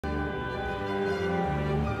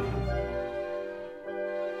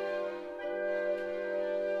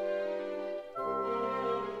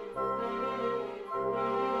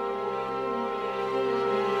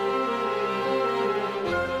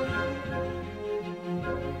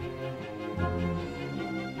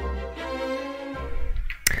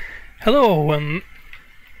Hello and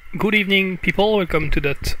good evening people, welcome to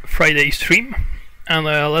that Friday stream. And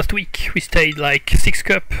last week we stayed like 6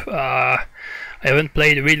 cup. I haven't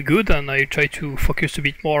played real good and I try to focus a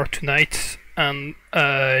bit more tonight and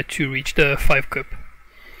to reach the 5 cup.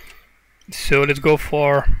 So let's go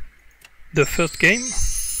for the first game.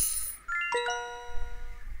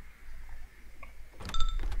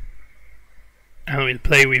 And we'll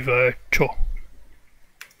play with Cho.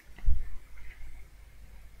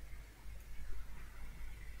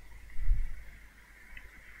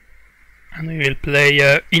 And we will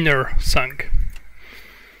play Inner Sang.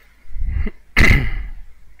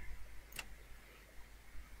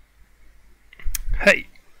 Hey!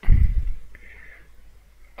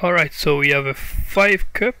 Alright, so we have a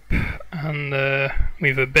 5 cup and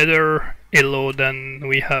with a better elo than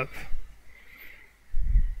we have.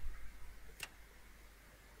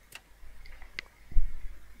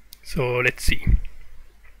 So let's see.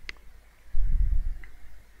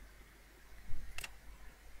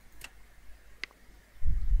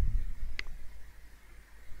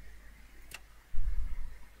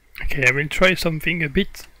 Okay, I will try something a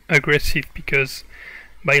bit aggressive because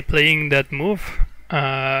by playing that move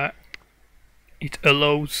it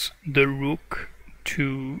allows the rook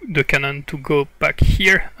to the cannon to go back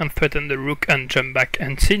here and threaten the rook and jump back,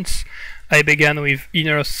 and since I began with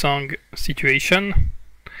inner song situation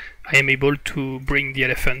I am able to bring the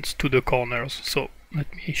elephants to the corners. So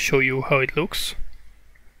let me show you how it looks.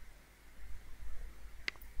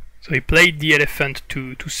 So he played the elephant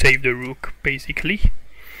to save the rook basically.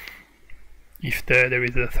 If there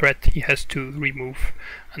is a threat he has to remove.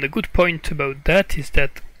 And the good point about that is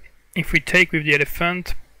that if we take with the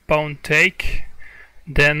elephant, pawn take,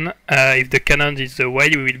 then if the cannon is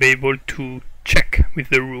away we will be able to check with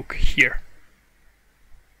the rook here.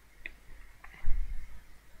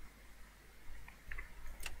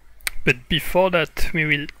 But before that we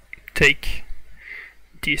will take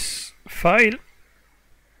this file.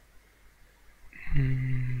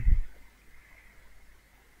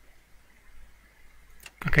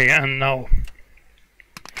 Okay, and now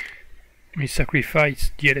we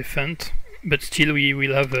sacrifice the elephant, but still we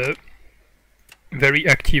will have a very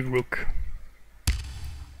active rook.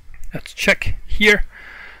 Let's check here,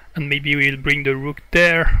 and maybe we'll bring the rook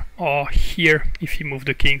there, or here if you move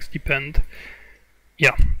the kings, depend.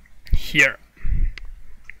 Yeah, here.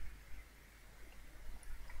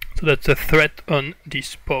 So that's a threat on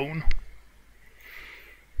this pawn.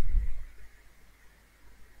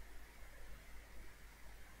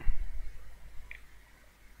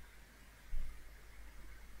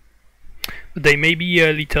 But there may be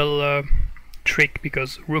a little trick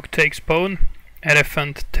because rook takes pawn,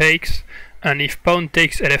 elephant takes, and if pawn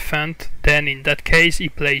takes elephant, then in that case he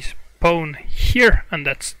plays pawn here, and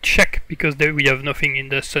that's check because there we have nothing in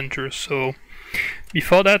the center. So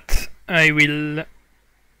before that I will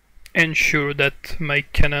ensure that my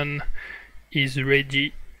cannon is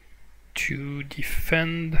ready to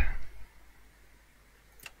defend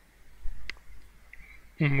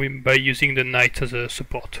by using the knight as a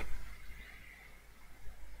support.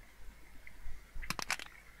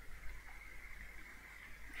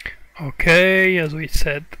 Okay, as we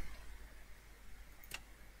said,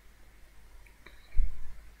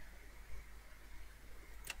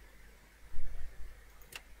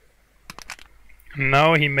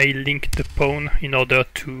 now he may link the pawn in order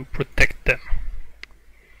to protect them.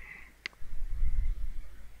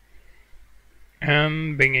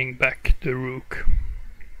 And bringing back the rook.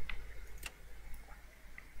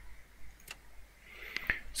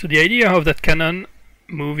 So the idea of that cannon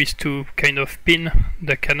move is to kind of pin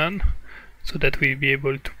the cannon so that we'll be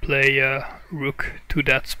able to play rook to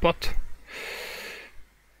that spot.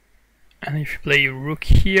 And if you play rook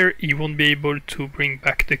here, you won't be able to bring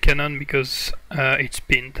back the cannon because it's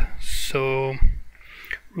pinned. So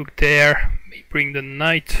rook there may bring the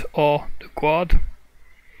knight or the quad,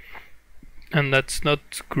 and that's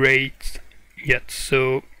not great yet.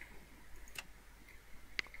 So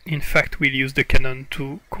in fact we'll use the cannon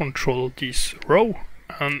to control this row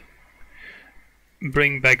and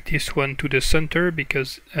bring back this one to the center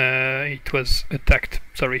because it was attacked,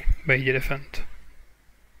 sorry, by the elephant.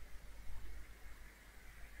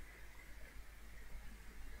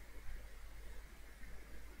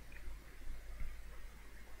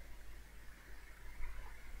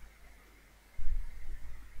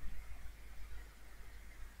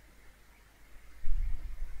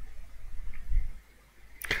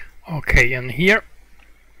 Okay, and here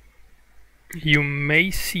you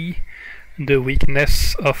may see the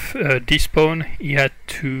weakness of this pawn he had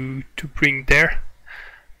to bring there.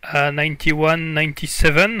 91,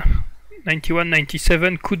 97, 91,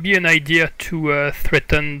 97 could be an idea to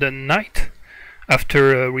threaten the knight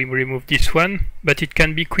after we remove this one, but it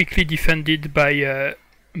can be quickly defended by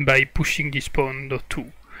pushing this pawn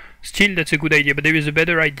too. Still, that's a good idea, but there is a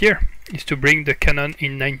better idea, is to bring the cannon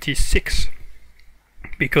in 96,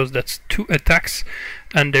 because that's 2 attacks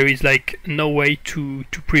and there is like no way to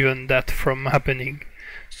prevent that from happening.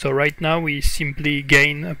 So right now we simply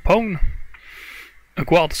gain a pawn, a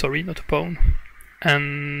guard, sorry, not a pawn,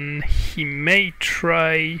 and he may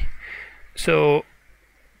try. So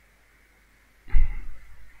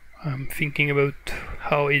I'm thinking about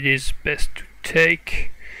how it is best to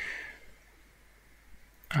take,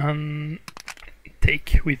 and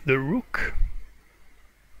take with the rook.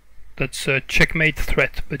 That's a checkmate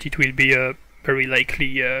threat, but it will be a very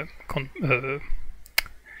likely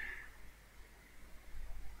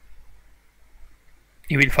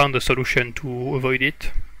he will find a solution to avoid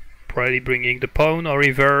it, probably bringing the pawn or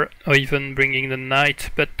even bringing the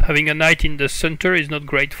knight, but having a knight in the center is not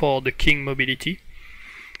great for the king mobility.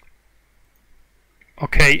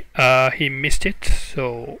 Okay, he missed it,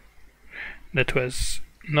 so that was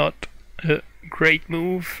not a great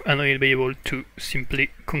move, and we'll be able to simply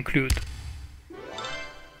conclude.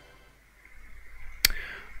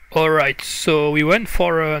 Alright, so we went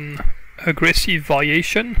for an aggressive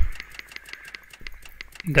variation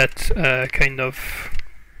that kind of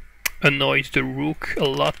annoys the rook a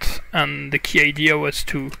lot, and the key idea was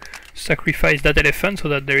to sacrifice that elephant so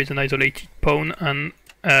that there is an isolated pawn and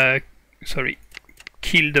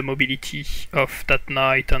kill the mobility of that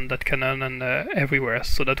knight and that cannon and everywhere.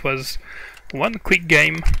 So that was one quick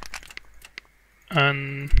game,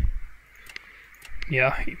 and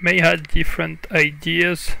yeah, he may have different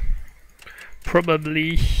ideas.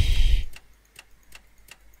 Probably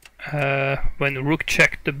when rook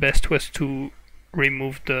checked, the best was to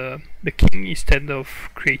remove the king instead of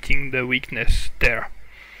creating the weakness there.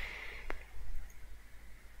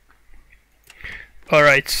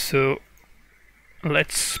 Alright, so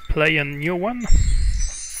let's play a new one.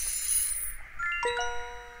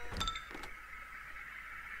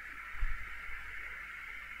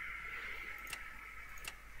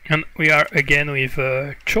 And we are again with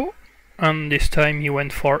Cho, and this time he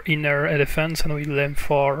went for inner elephants and we went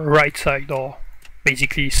for right side, or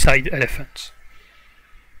basically side elephants.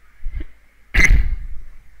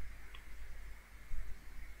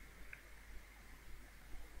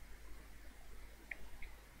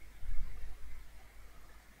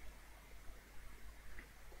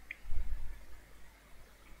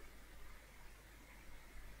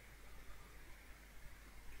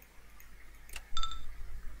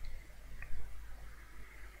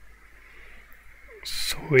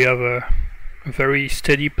 So we have a very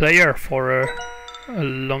steady player for a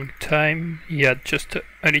long time. He had just a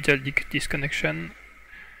little disconnection.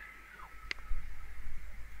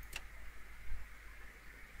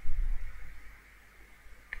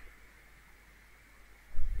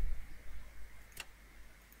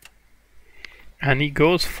 And he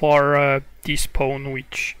goes for this pawn,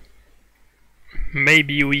 which may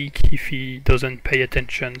be weak if he doesn't pay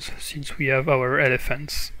attention, since we have our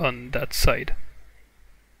elephants on that side.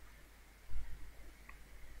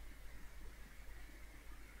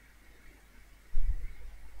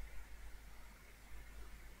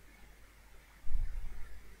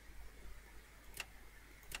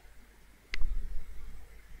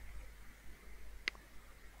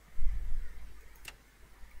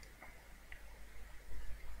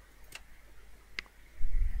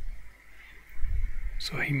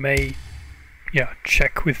 So he may, yeah,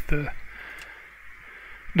 check with the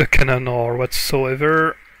cannon or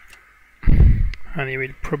whatsoever, and he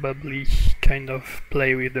will probably kind of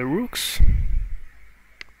play with the rooks.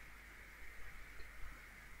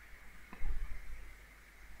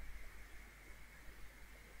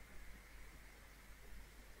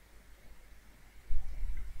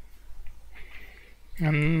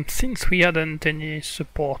 And since we hadn't any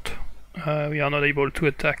support, we are not able to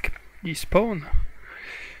attack this pawn.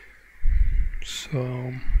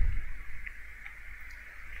 So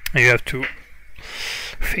you have to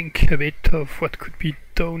think a bit of what could be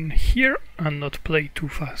done here and not play too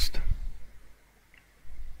fast.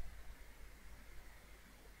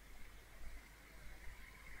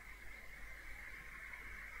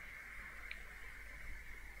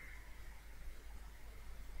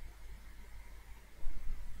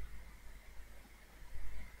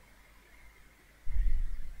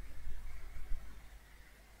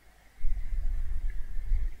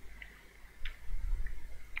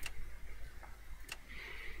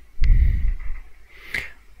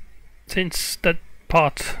 Since that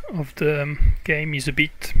part of the game is a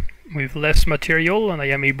bit with less material, and I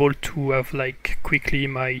am able to have like quickly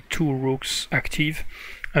my 2 rooks active,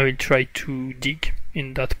 I will try to dig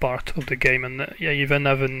in that part of the game, and I even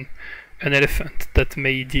have an elephant that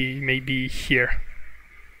may be here.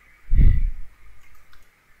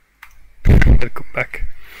 Welcome back.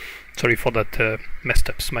 Sorry for that messed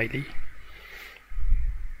up smiley.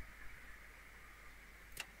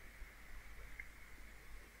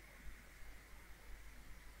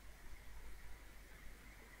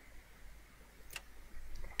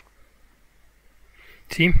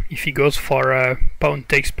 See, if he goes for pawn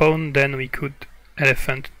takes pawn, then we could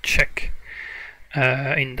elephant check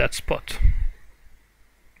in that spot.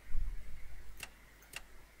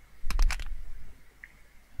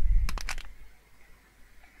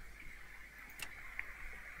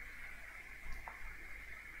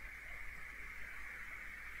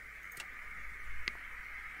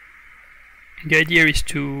 The idea is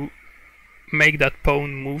to make that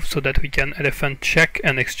pawn move so that we can elephant check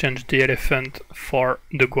and exchange the elephant for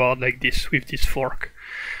the guard like this with this fork.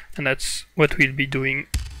 And that's what we'll be doing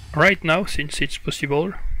right now since it's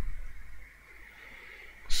possible.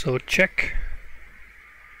 So check.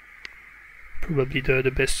 Probably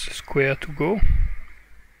the best square to go.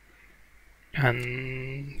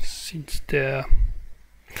 And since they're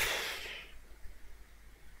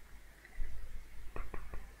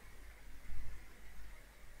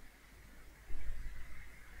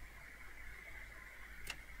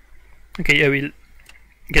okay, I will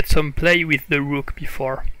get some play with the rook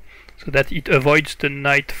before, so that it avoids the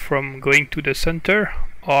knight from going to the center,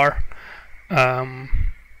 or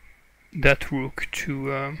that rook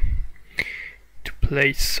to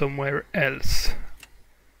place somewhere else.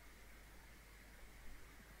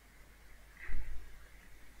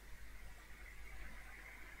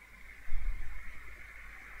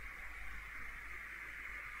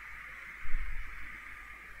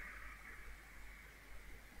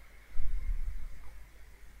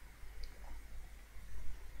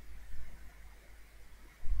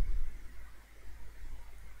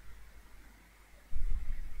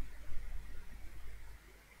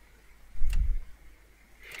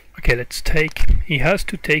 Okay, let's take. He has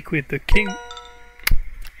to take with the king.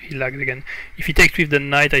 He lagged again. If he takes with the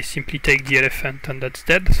knight, I simply take the elephant and that's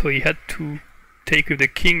dead. So he had to take with the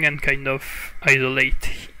king and kind of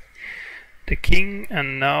isolate the king.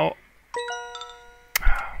 And now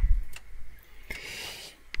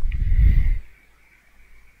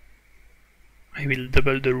I will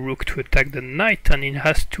double the rook to attack the knight, and he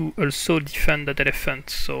has to also defend that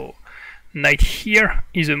elephant. So knight here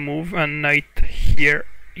is a move, and knight here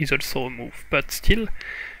is also a move, but still.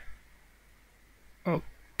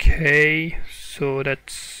 Okay, so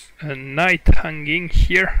that's a knight hanging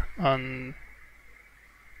here on.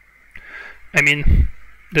 I mean,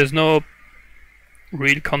 there's no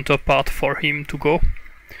real counterpart for him to go.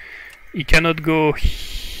 He cannot go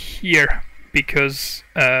here because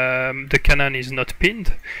the cannon is not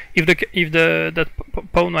pinned. If that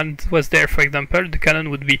pawn was there, for example, the cannon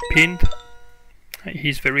would be pinned.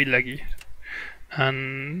 He's very laggy,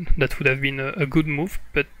 and that would have been a good move,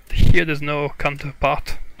 but here there's no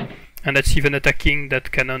counterpart, and that's even attacking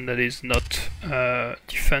that cannon that is not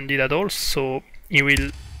defended at all, so he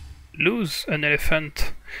will lose an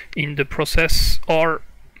elephant in the process, or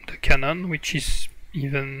the cannon, which is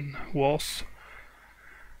even worse.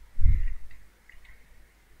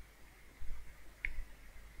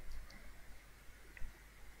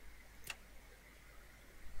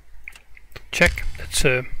 Check. That's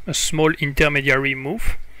a small intermediary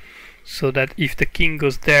move, so that if the king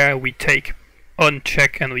goes there, we take on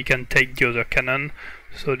check and we can take the other cannon.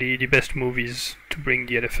 So the best move is to bring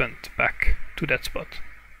the elephant back to that spot.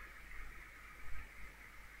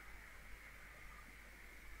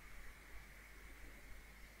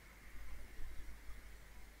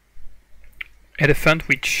 Elephant,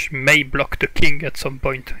 which may block the king at some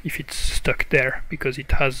point if it's stuck there, because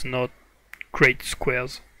it has not great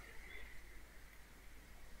squares.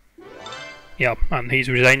 Yeah, and he's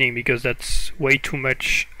resigning because that's way too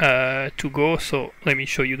much to go, so let me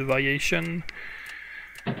show you the variation.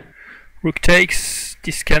 Rook takes,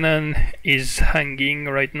 this cannon is hanging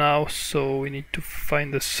right now, so we need to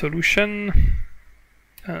find a solution.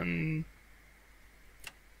 And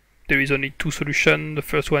there is only two solutions. The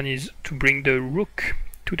first one is to bring the rook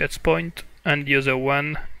to that point, and the other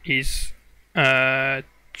one is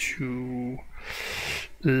to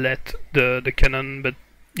let the cannon, but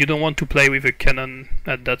you don't want to play with a cannon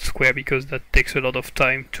at that square because that takes a lot of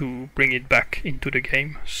time to bring it back into the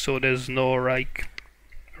game, so there's no like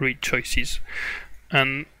real choices.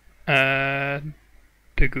 And the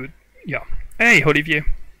good, yeah. Hey Olivier,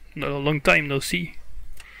 no, long time no see.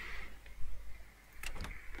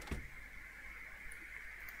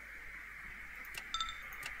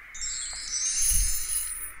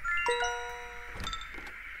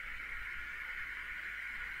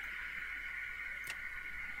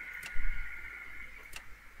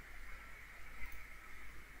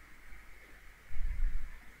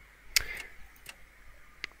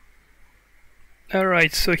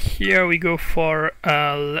 Alright, so here we go for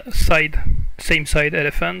same side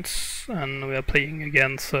elephants, and we are playing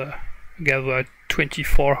against gather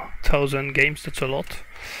 24,000 games. That's a lot.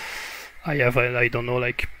 I have I don't know,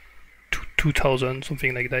 like 2,000,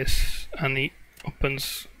 something like this, and he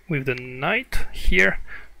opens with the knight. Here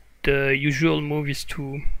the usual move is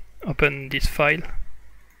to open this file.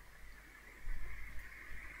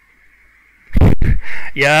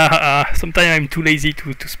 Yeah, sometimes I'm too lazy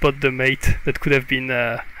to spot the mate. That could have been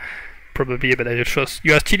probably a better choice.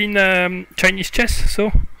 You are still in Chinese chess,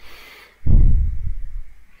 so?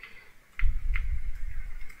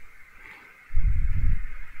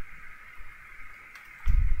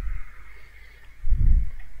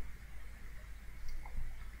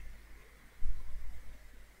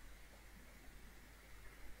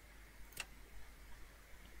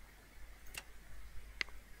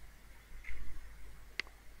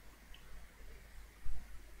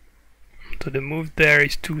 So the move there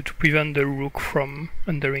is to prevent the rook from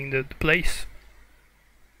entering the place.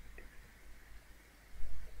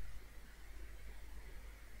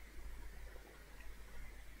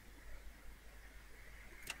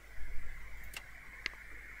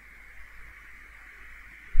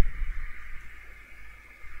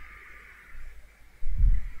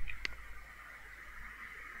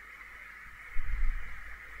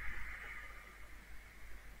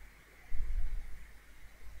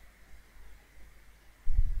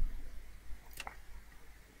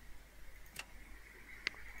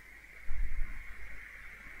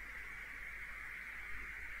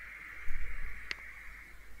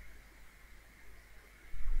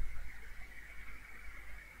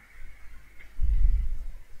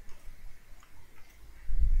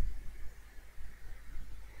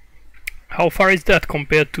 How far is that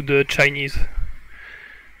compared to the Chinese,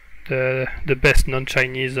 the best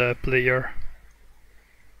non-Chinese player?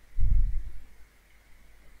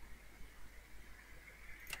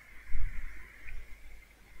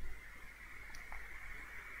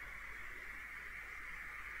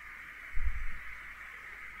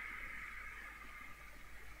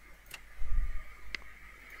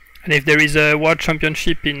 And if there is a world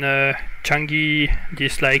championship in Janggi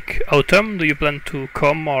this like autumn, do you plan to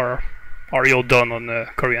come, or are you done on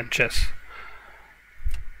Korean chess?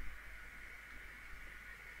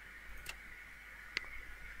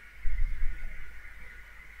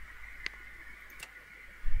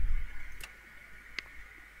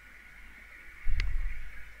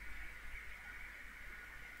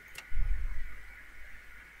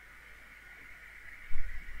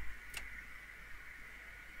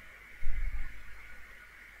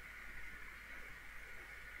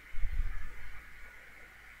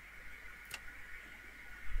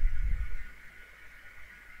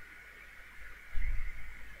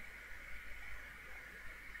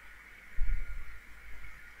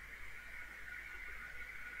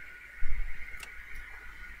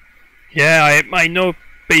 Yeah, I know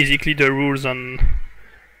basically the rules on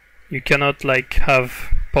you cannot like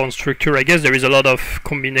have pawn structure. I guess there is a lot of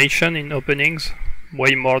combination in openings,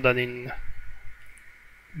 way more than in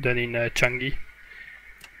Janggi.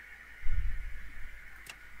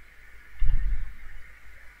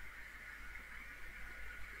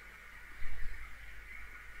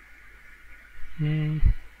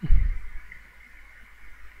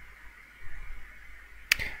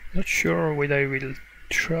 Not sure whether I will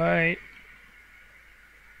try.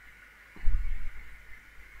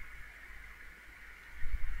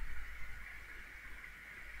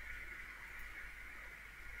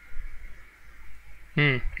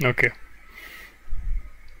 Okay.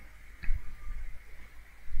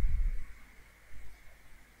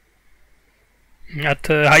 At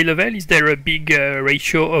high level, is there a big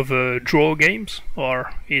ratio of draw games,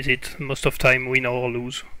 or is it most of time win or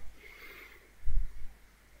lose?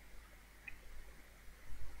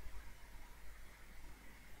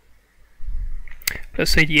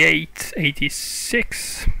 Plus 88,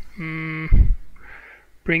 86.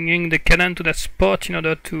 Bringing the cannon to that spot in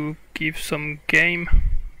order to give some game.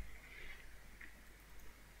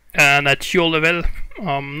 And at your level,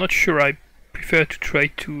 I'm not sure. I prefer to try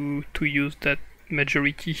to use that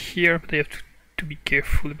majority here, but I have to be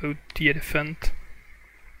careful about the elephant.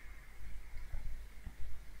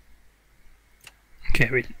 Okay,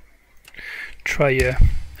 we'll try a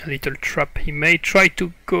little trap. He may try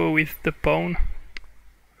to go with the pawn,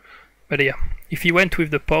 but yeah, if he went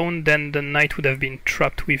with the pawn, then the knight would have been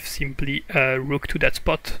trapped with simply a rook to that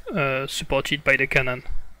spot, supported by the cannon.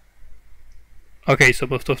 Okay, so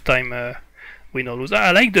most of time win or lose.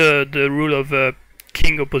 I like the rule of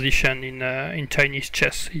king opposition in Chinese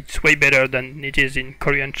chess. It's way better than it is in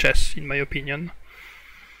Korean chess, in my opinion.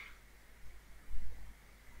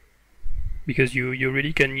 because you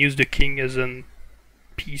really can use the king as a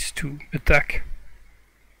piece to attack.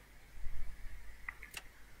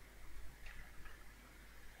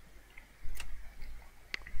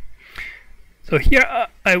 So here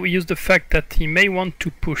I will use the fact that he may want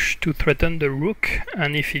to push to threaten the rook,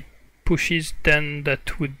 and if he pushes, then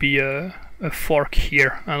that would be a fork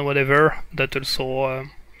here, and whatever that also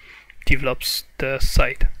develops the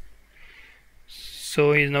side.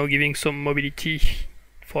 So he's now giving some mobility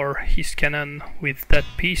for his cannon with that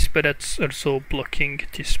piece, but that's also blocking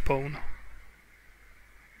this pawn.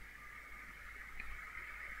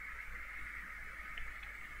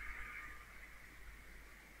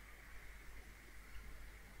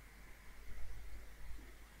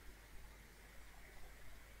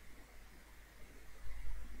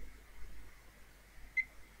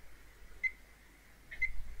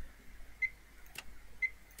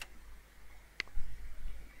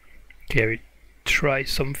 Okay, I will try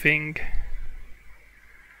something.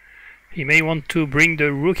 He may want to bring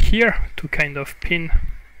the rook here to kind of pin,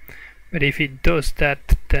 but if he does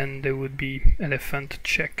that, then there would be elephant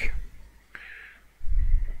check.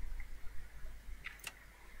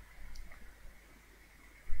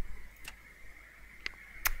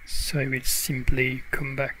 So I will simply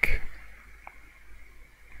come back.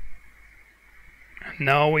 And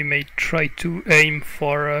now we may try to aim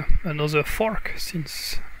for another fork,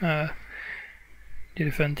 since the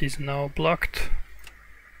elephant is now blocked.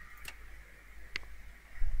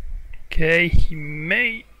 Okay, he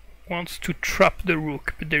may want to trap the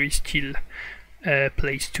rook, but there is still a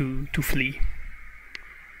place to flee.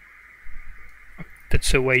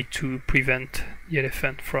 That's a way to prevent the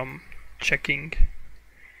elephant from checking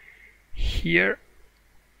here.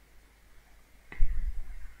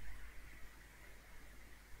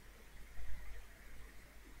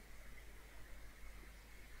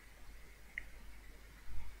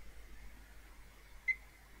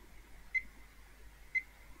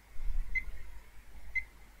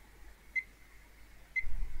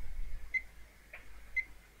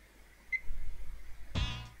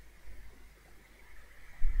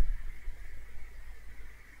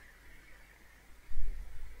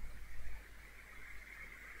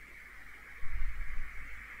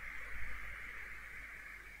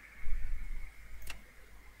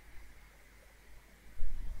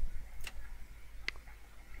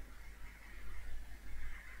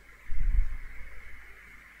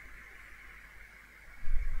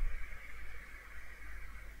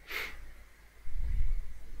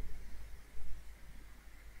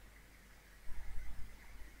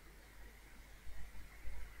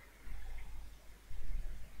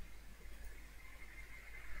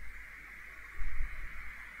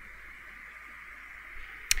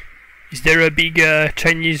 Is there a big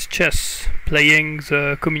Chinese chess playing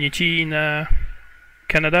the community in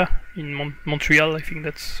Canada, in Montreal? I think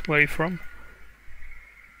that's where you're from.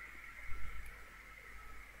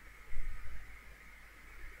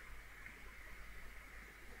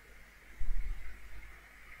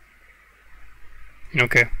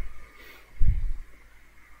 Okay.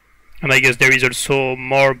 And I guess there is also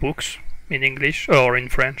more books in English, or in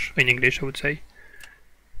French, in English I would say.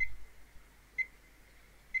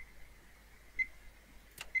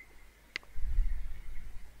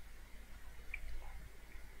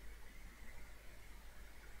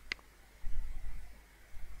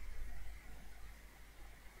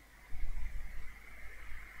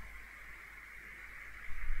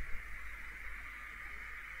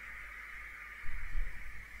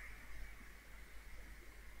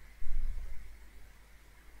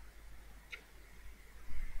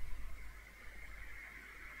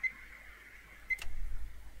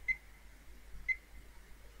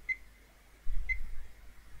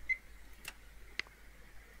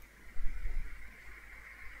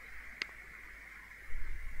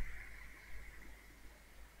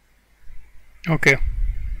 Okay.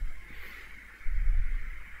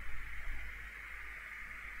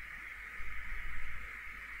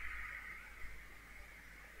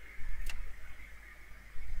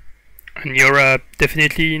 And you're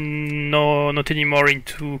definitely not anymore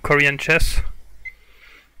into Korean chess?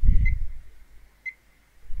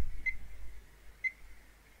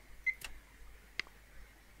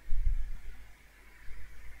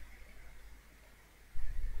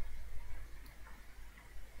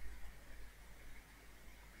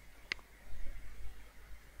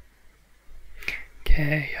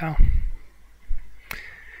 Okay, yeah.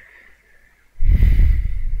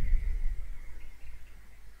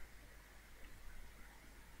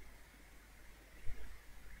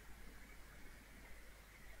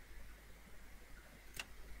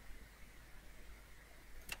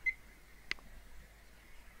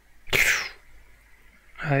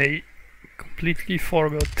 I completely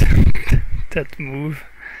forgot that move.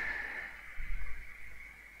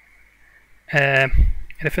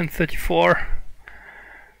 Elephant 34.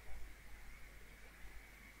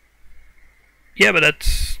 Yeah, but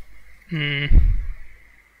that's... Yeah,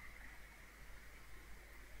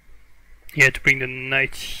 to bring the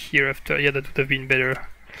knight here after, yeah, that would have been better.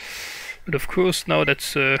 But of course, now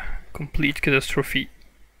that's a complete catastrophe.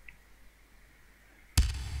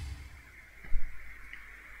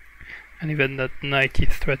 And even that knight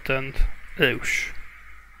is threatened. Ouch.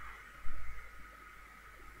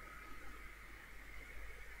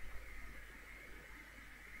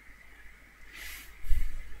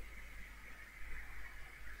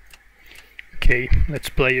 Okay, let's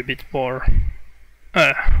play a bit more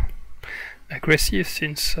aggressive,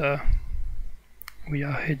 since we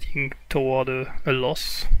are heading toward a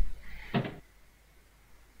loss.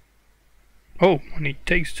 Oh, and he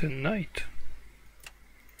takes the knight.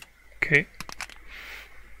 Okay.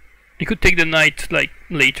 He could take the knight like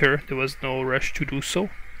later, there was no rush to do so.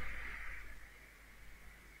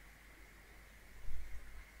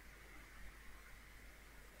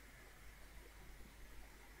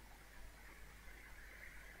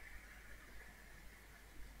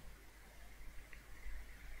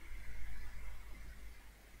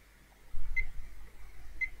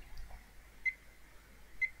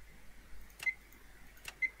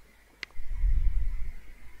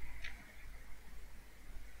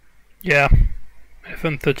 Yeah,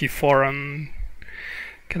 Elephant 34 and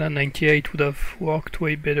Cannon 98 would have worked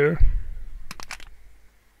way better.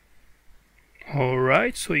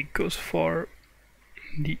 Alright, so he goes for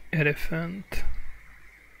the elephant.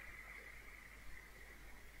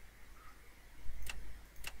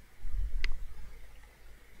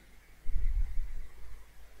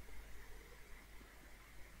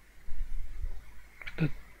 That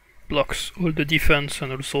blocks all the defense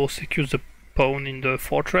and also secures the pawn in the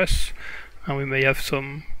fortress, and we may have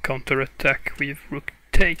some counter-attack with rook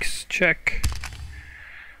takes check.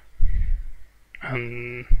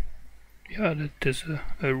 And yeah, there's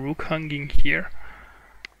a rook hanging here.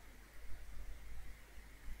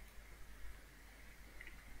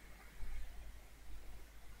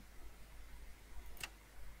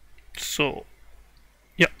 So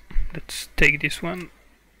yeah, let's take this one.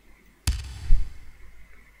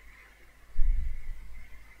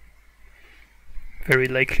 Very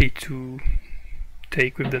likely to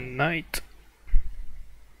take with the knight.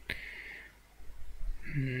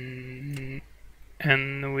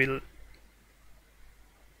 And we'll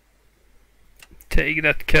take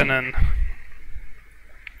that cannon.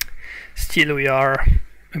 Still we are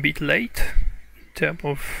a bit late in terms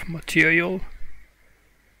of material.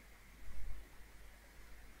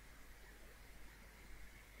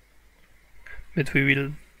 But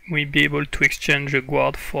we'll be able to exchange a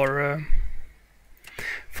guard for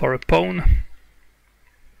a pawn,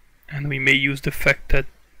 and we may use the fact that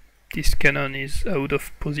this cannon is out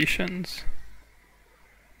of positions.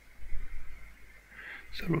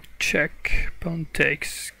 So rook check, pawn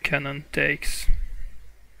takes, cannon takes.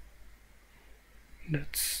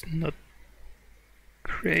 That's not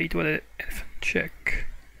great. What an elephant check.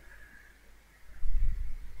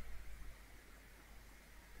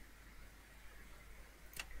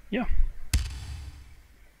 Yeah.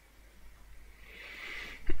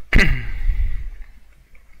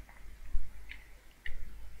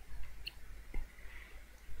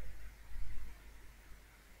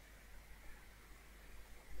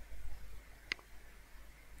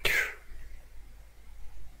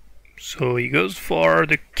 So he goes for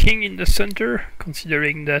the king in the center,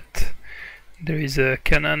 considering that there is a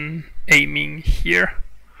cannon aiming here.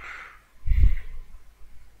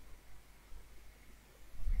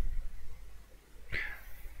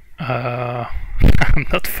 I'm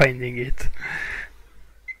not finding it.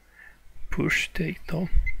 Push, take, no.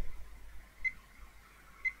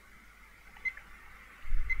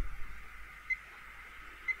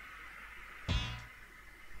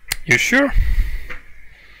 You sure?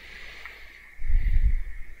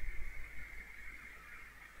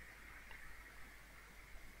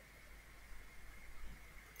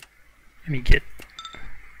 Let me get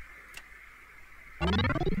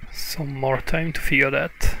some more time to figure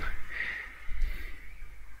that.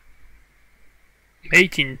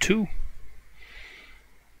 18-2.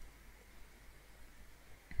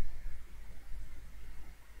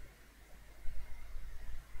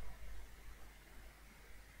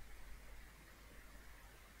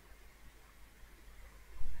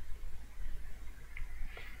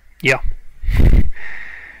 Yeah.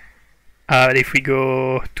 If we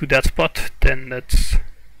go to that spot, then that's...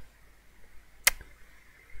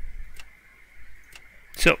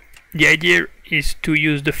 So the idea is to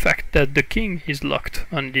use the fact that the king is locked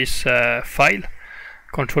on this file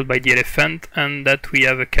controlled by the elephant, and that we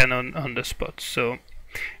have a cannon on the spot. So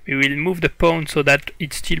we will move the pawn so that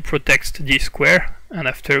it still protects this square, and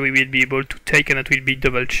after we will be able to take, and it will be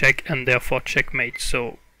double check and therefore checkmate.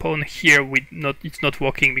 So pawn here it's not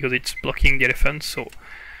working because it's blocking the elephant, so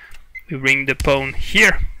we bring the pawn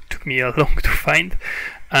here. Took me a long to find,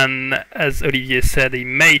 and as Olivier said, he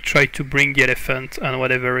may try to bring the elephant, and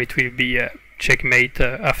whatever, it will be a checkmate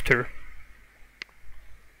after.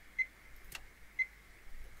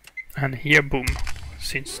 And here, boom,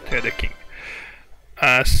 since they're the king.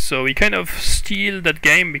 So we kind of steal that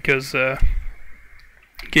game because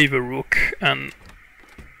gave a rook, and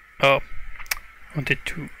wanted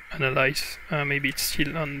to analyze. Maybe it's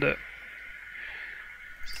still on the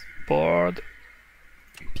board.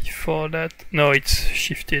 Before that, no, it's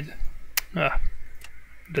shifted.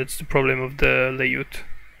 That's the problem of the layout.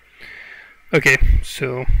 Okay,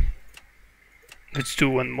 so let's do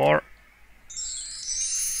one more.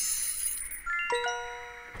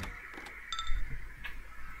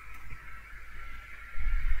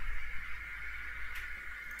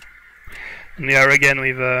 And we are again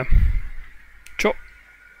with Cho.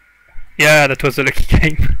 Yeah, that was a lucky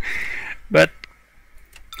game. But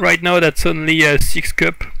right now that's only a 6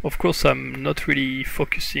 cup. Of course I'm not really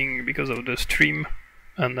focusing because of the stream,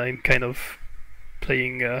 and I'm kind of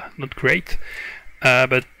playing not great.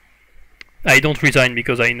 But I don't resign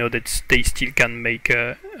because I know that they still can make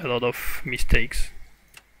a lot of mistakes.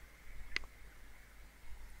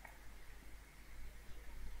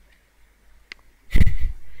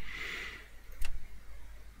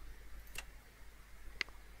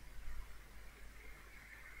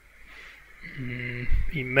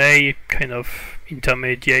 He may kind of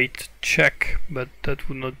intermediate check, but that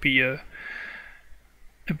would not be a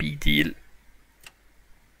big deal.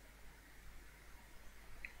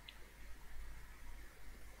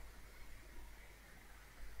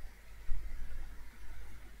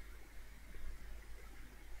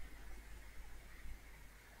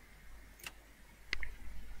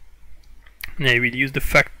 And I will use the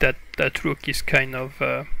fact that that rook is kind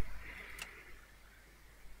of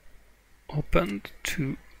opened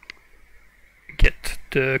to get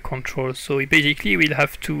the control. So we basically will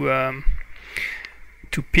have to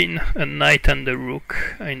pin a knight and the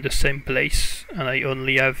rook in the same place, and I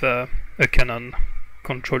only have a cannon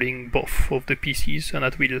controlling both of the pieces, and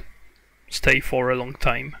that will stay for a long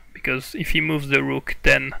time, because if he moves the rook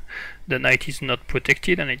then the knight is not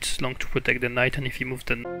protected, and it's long to protect the knight, and if he moves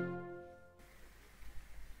the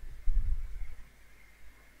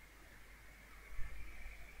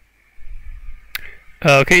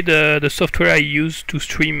okay, the software I used to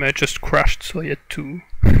stream just crashed, so I had to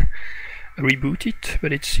reboot it,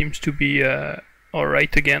 but it seems to be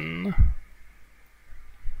alright again.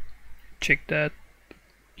 Check that.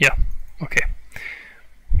 Yeah, okay.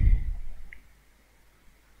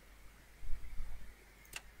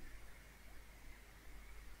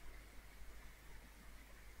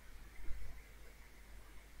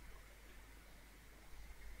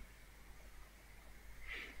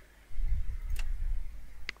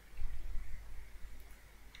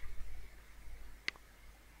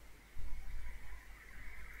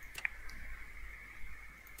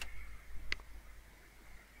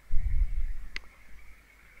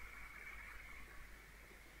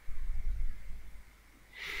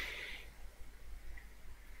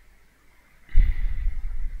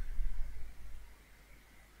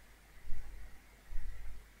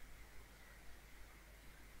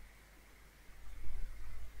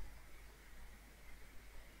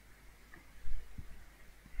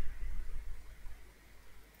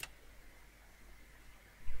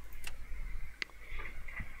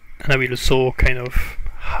 And I will also kind of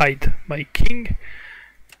hide my king,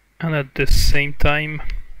 and at the same time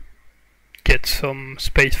get some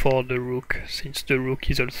space for the rook, since the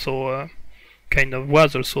rook is also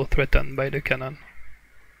was also threatened by the cannon.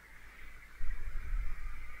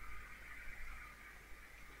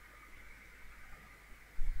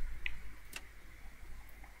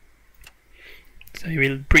 So I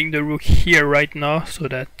will bring the rook here right now so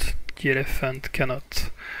that the elephant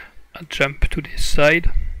cannot jump to this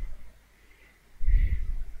side.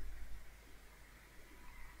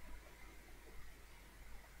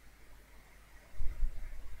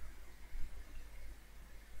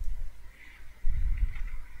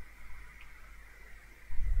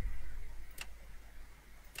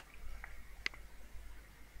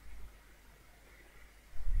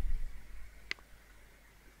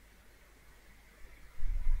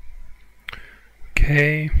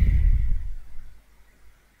 Okay.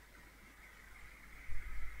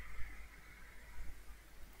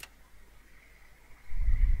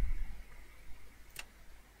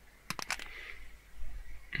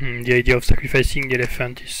 The idea of sacrificing the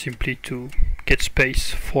elephant is simply to get space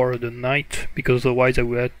for the knight, because otherwise I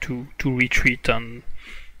would have to retreat, and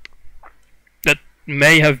that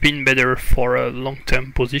may have been better for a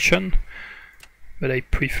long-term position, but I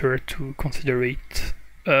prefer to consider it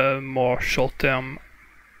a more short-term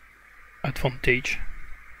advantage.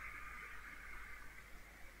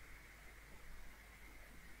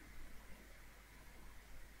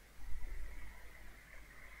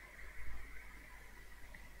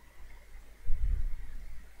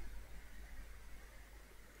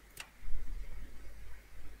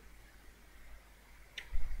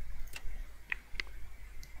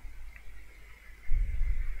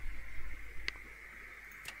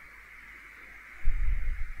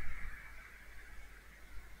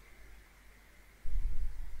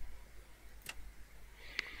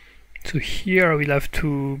 So here I will have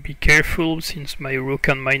to be careful, since my rook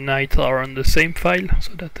and my knight are on the same file,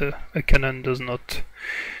 so that a cannon does not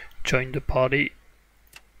join the party.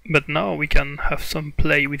 But now we can have some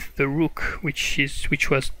play with the rook, which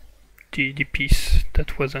was the piece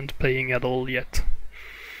that wasn't playing at all yet.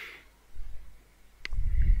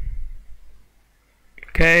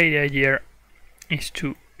 Okay, the idea is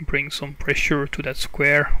to bring some pressure to that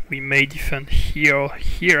square. We may defend here or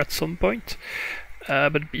here at some point.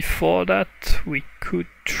 But before that, we could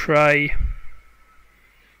try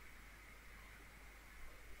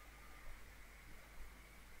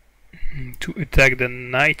to attack the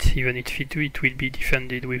knight, even if it will be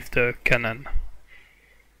defended with the cannon.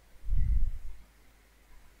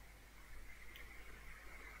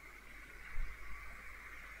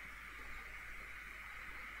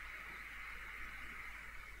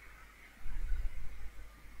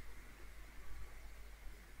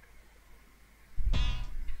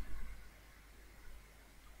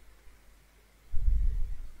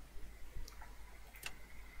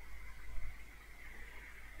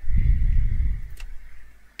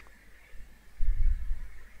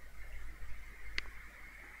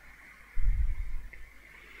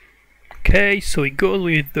 Okay, so we go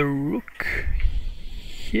with the rook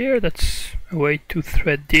here. That's a way to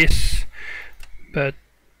thread this, but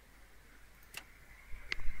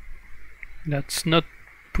that's not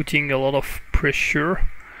putting a lot of pressure,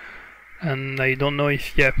 and I don't know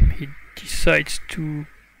if he decides to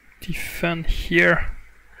defend here.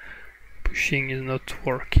 Pushing is not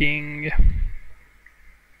working.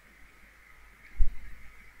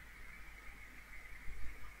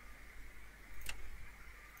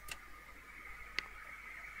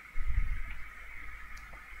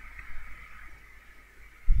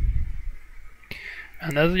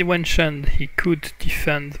 And as he mentioned, he could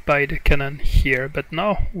defend by the cannon here, but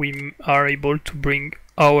now we are able to bring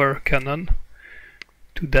our cannon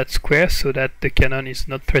to that square so that the cannon is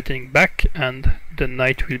not threatening back and the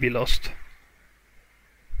knight will be lost.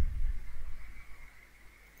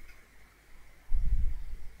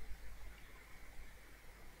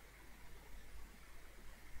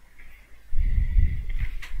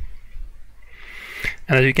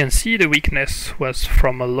 And as you can see, the weakness was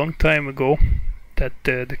from a long time ago, that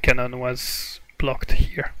the cannon was blocked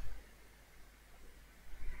here.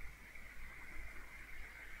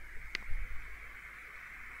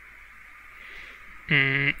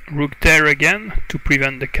 Rook there again to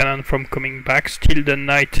prevent the cannon from coming back. Still the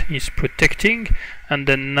knight is protecting, and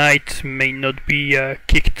the knight may not be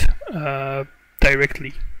kicked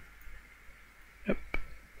directly. Yep.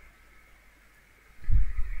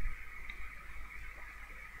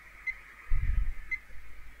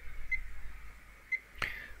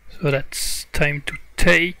 So that's time to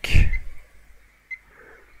take.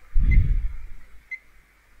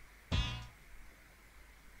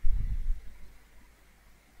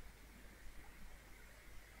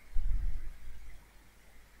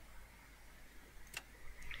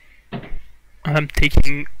 I'm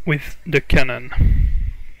taking with the cannon.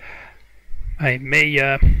 I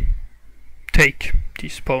may take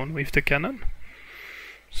this pawn with the cannon,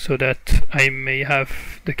 so that I may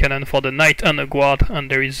have the cannon for the knight and a guard, and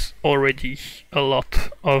there is already a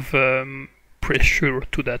lot of pressure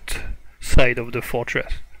to that side of the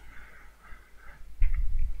fortress.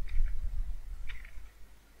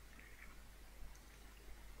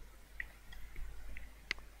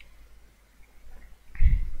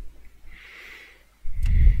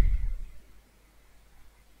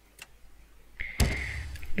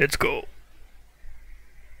 Let's go.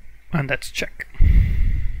 And that's check.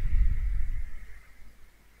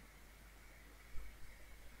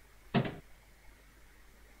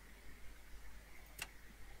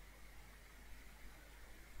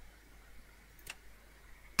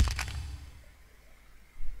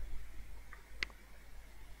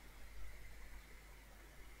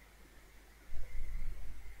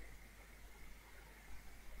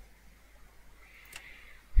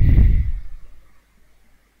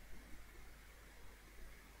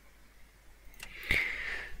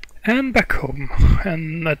 And back home.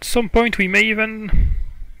 And at some point we may even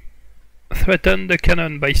threaten the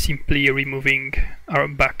cannon by simply removing our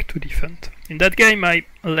back to defend. In that game I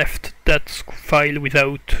left that file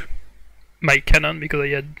without my cannon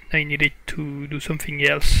because I needed to do something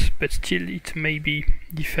else, but still it may be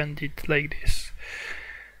defended like this.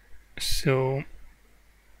 So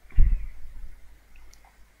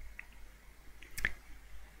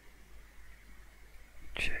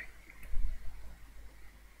check.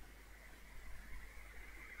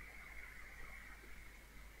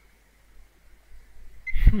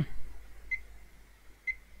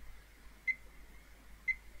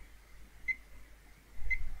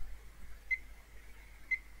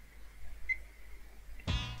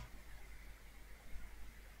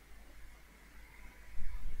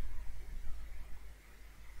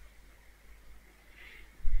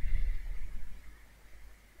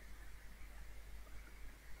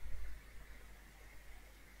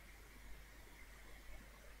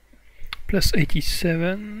 Plus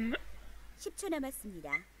 87, 10초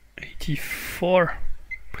남았습니다. 84.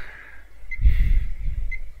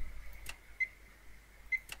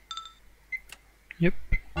 Yep,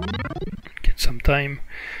 get some time.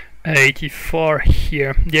 84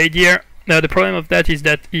 here. The idea, the problem of that is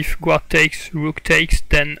that if guard takes, rook takes,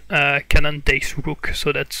 then cannon takes rook,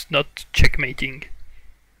 so that's not checkmating.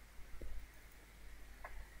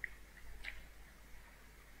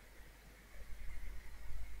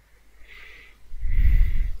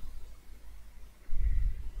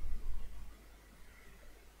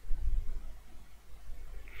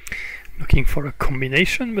 Looking for a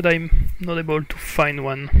combination, but I'm not able to find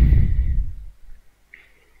one.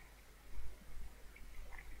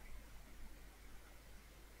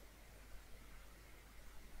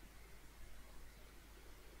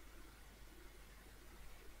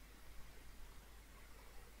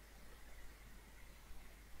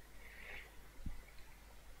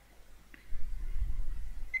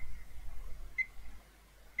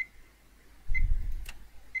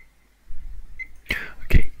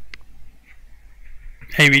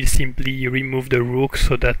 I will simply remove the rook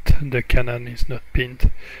so that the cannon is not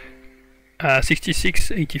pinned.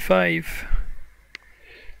 66, 85.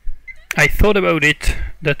 I thought about it,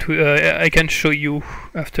 that I can show you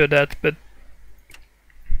after that, but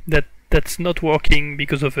that's not working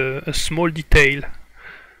because of a small detail.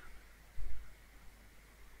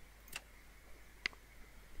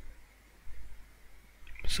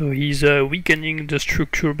 So he's weakening the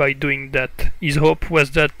structure by doing that. His hope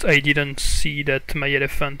was that I didn't see that my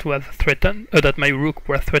elephant was threatened, that my rook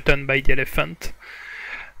was threatened by the elephant.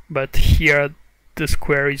 But here the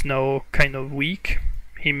square is now kind of weak.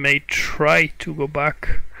 He may try to go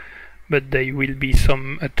back, but there will be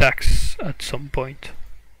some attacks at some point.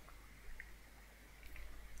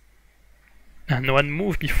 And one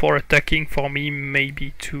move before attacking for me may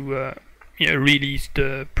be to release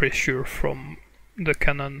the pressure from the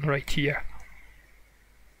cannon right here.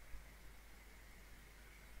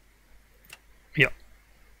 Yeah.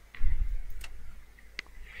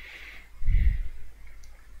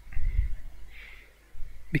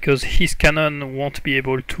 Because his cannon won't be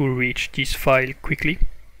able to reach this file quickly.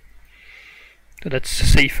 So that's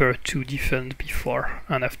safer to defend before,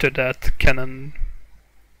 and after that cannon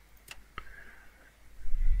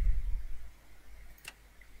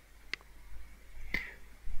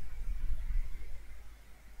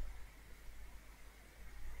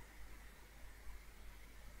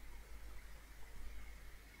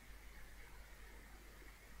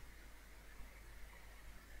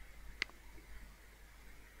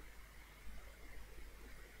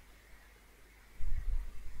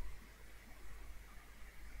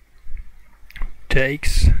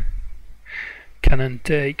takes, cannon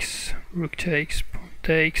takes, rook takes, pawn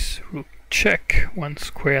takes, rook check, one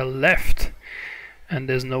square left, and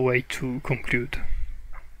there's no way to conclude.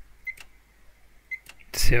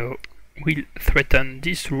 So we'll threaten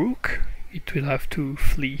this rook, it will have to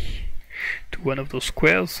flee to one of those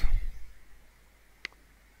squares.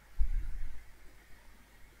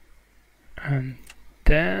 And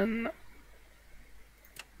then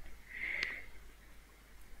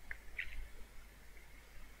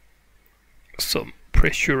some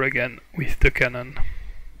pressure again with the cannon.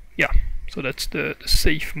 Yeah, so that's the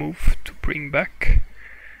safe move to bring back.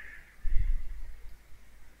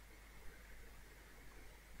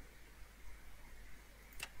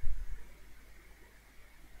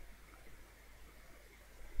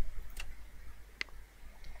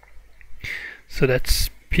 So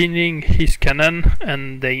that's pinning his cannon,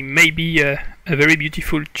 and they may be a very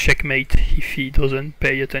beautiful checkmate if he doesn't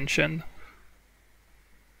pay attention.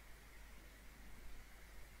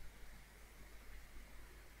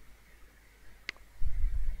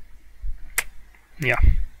 Yeah.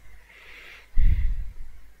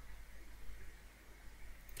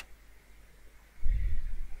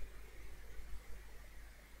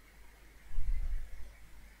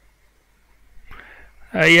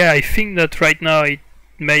 Yeah, I think that right now it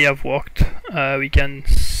may have worked. We can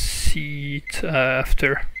see it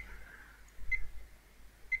after.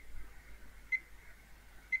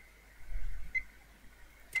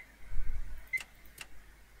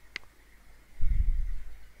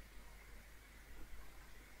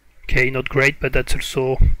 Okay, not great, but that's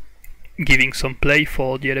also giving some play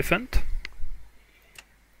for the elephant.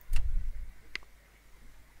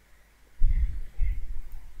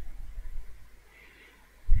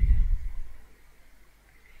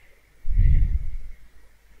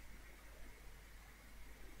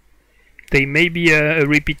 They may be a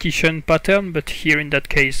repetition pattern, but here in that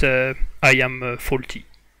case I am faulty.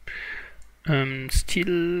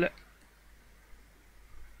 Still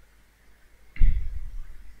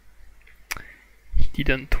he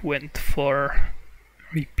didn't went for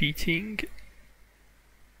repeating.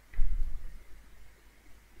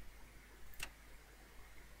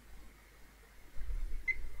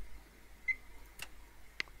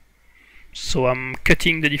 So I'm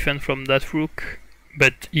cutting the defense from that rook,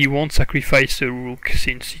 but he won't sacrifice the rook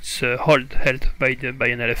since it's held by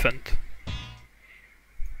an elephant.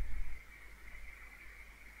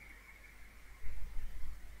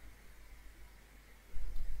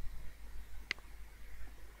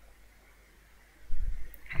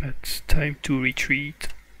 It's time to retreat.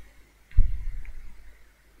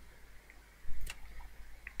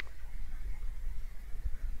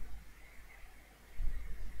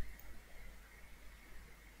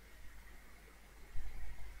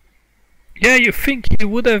 Yeah, you think he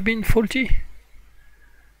would have been faulty?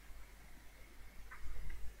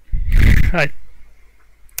 I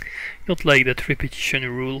don't like that repetition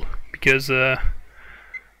rule, because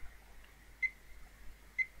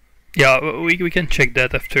yeah, we can check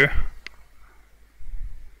that after.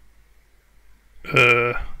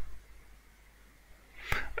 I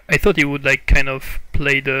thought he would like kind of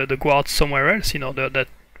play the guard somewhere else in order to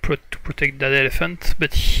protect that elephant,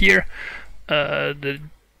 but here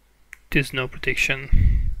there's no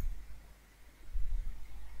protection.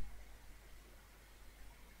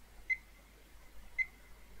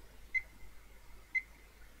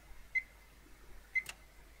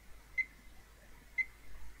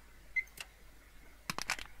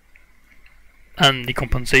 And the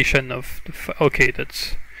compensation of the okay,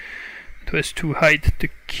 it was to hide the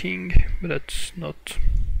king, but that's not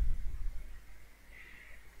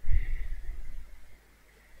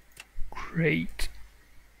great.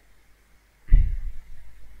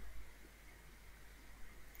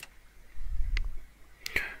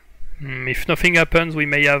 If nothing happens, we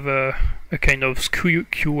may have a kind of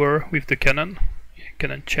skewer with the cannon.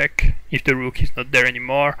 Cannon check if the rook is not there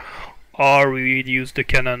anymore, or we use the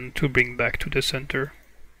cannon to bring back to the center.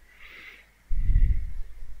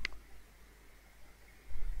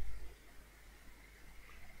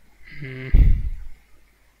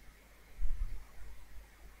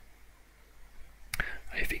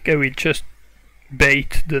 I think I will just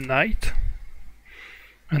bait the knight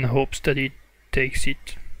and hopes that it takes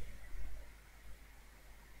it.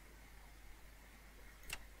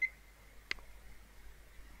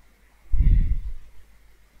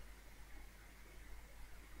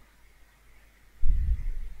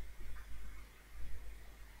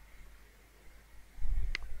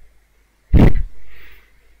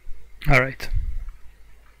 All right.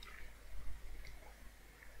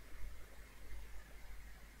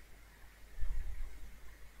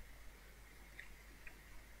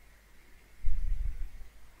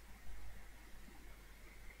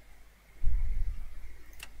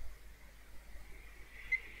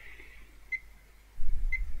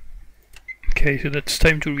 Okay, so that's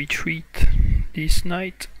time to retreat this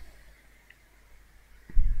knight.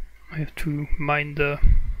 I have to mine the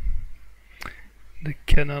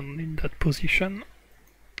cannon in that position.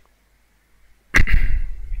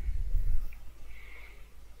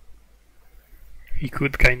 He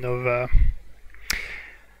could kind of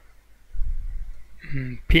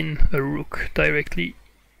pin a rook directly,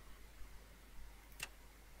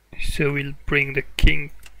 so we'll bring the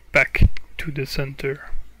king back to the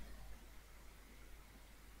center.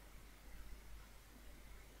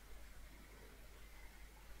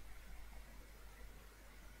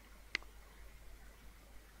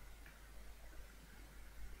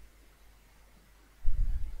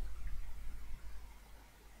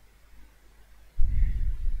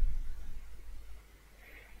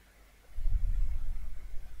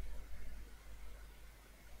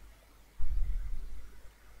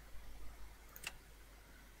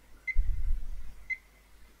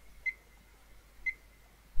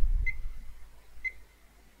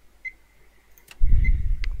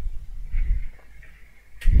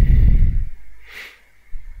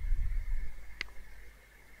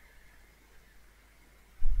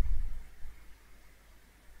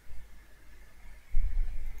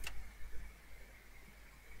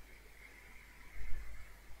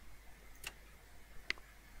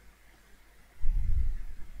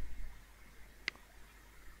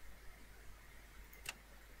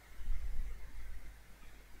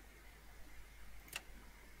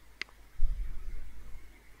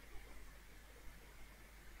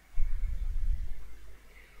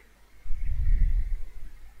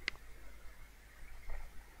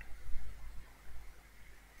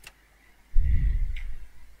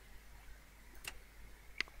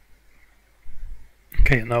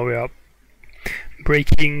 Okay, now we are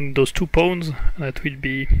breaking those 2 pawns. That will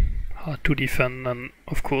be hard to defend, and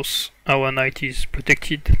of course our knight is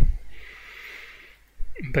protected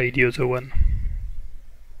by the other one.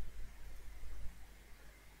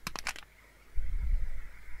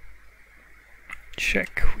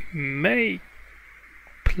 Check. We may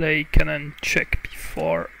play cannon check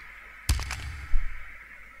before.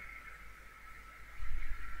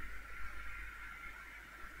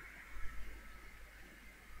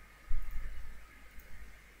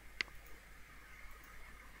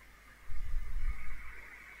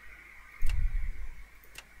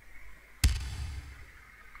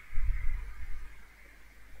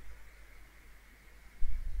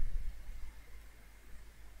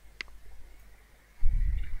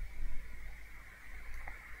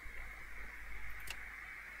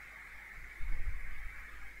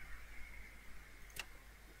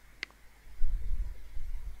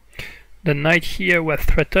 The knight here was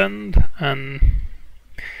threatened, and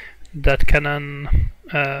that cannon,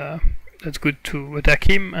 that's good to attack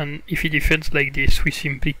him, and if he defends like this, we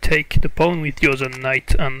simply take the pawn with the other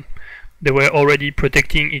knight, and they were already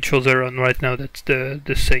protecting each other, and right now that's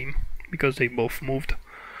the same, because they both moved.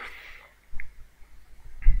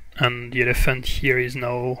 And the elephant here is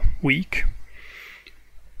now weak.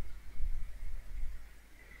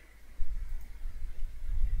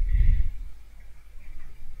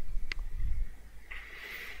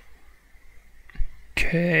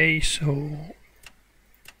 Okay, so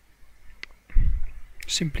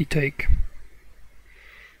simply take.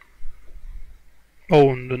 Oh,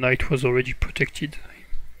 and the knight was already protected.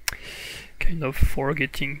 Kind of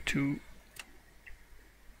forgetting to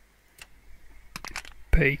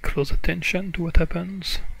pay close attention to what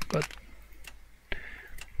happens, but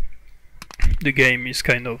the game is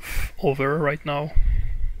kind of over right now.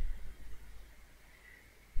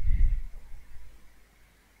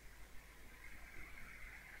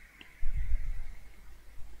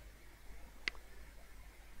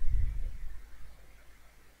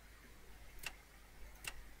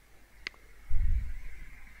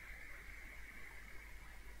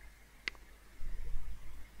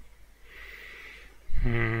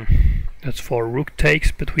 That's for rook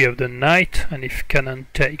takes, but we have the knight, and if cannon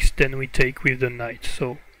takes, then we take with the knight,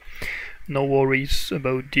 so no worries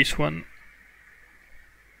about this one.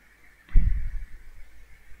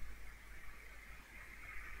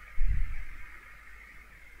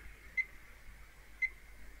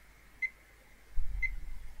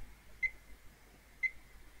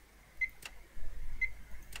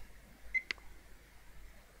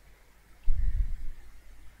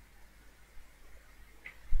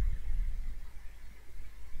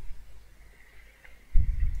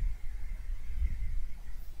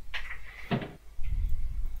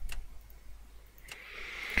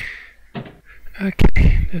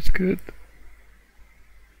 Okay, that's good.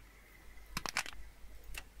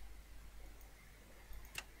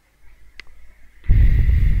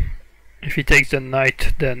 If he takes the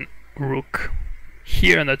knight, then rook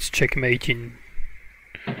here, and that's checkmate in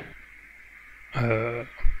no,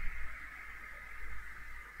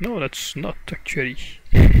 that's not actually.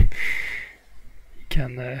 He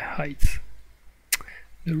can hide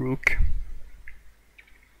the rook.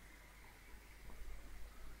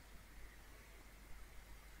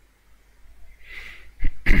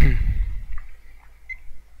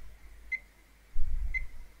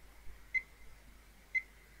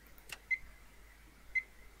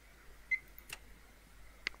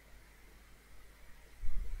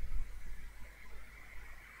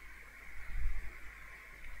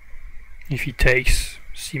 If he takes,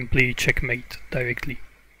 simply checkmate directly.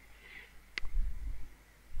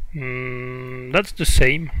 That's the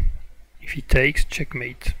same. If he takes,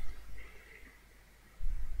 checkmate.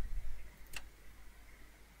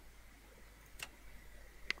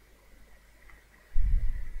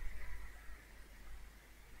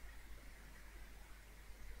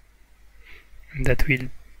 And that will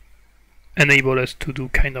enable us to do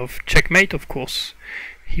kind of checkmate, of course.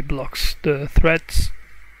 He blocks the threats.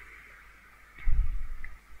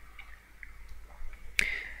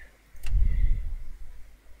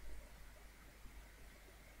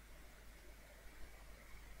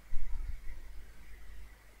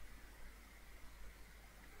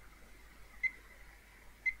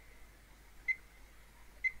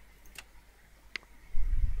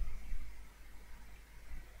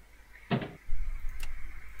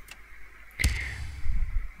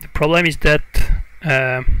 Problem is that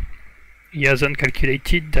he hasn't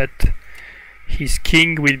calculated that his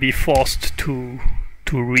king will be forced to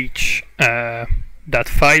reach that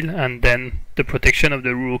file, and then the protection of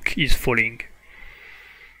the rook is falling.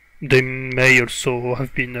 They may also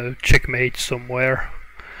have been a checkmate somewhere.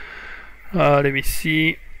 Let me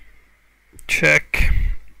see. Check,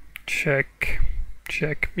 check,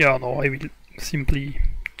 check. Yeah, no, I will simply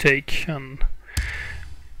take and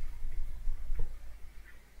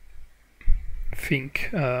think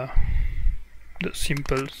the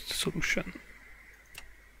simple solution.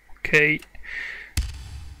 Okay.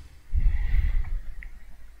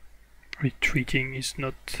 Retreating is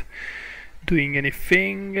not doing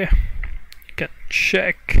anything. Can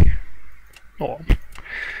check. Oh,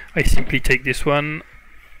 I simply take this one.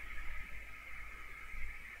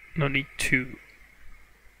 No need to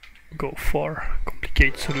go for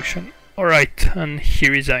complicated solution. Alright, and he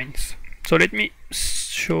resigns. So let me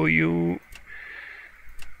show you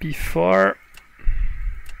before.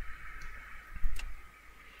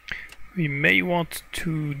 We may want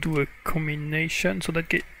to do a combination so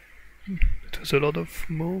that it was a lot of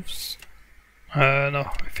moves.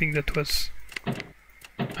 No, I think that was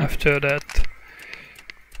after that.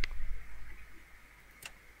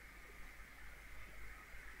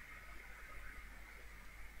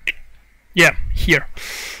 Yeah, here.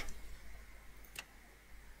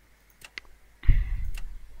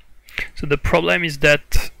 So the problem is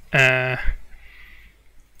that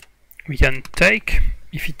we can take.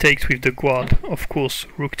 If he takes with the guard, of course,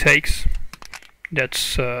 rook takes.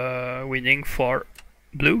 That's winning for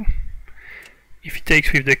blue. If he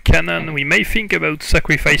takes with the cannon, we may think about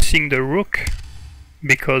sacrificing the rook,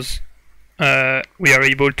 because we are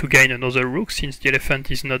able to gain another rook since the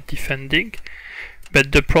elephant is not defending.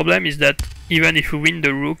 But the problem is that even if we win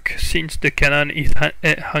the rook, since the cannon is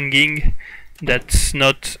hanging, that's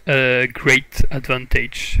not a great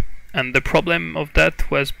advantage. And the problem of that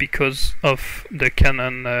was because of the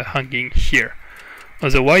cannon hanging here.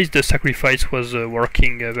 Otherwise the sacrifice was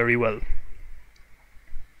working very well.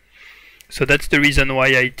 So that's the reason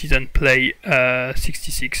why I didn't play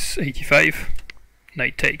 66-85,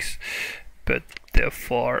 knight takes, but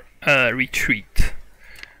therefore retreat.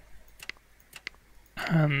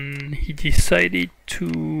 And he decided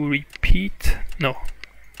to repeat, no,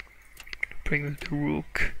 bring the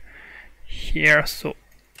rook here, so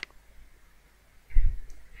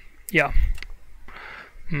yeah.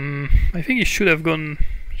 I think he should have gone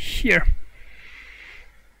here,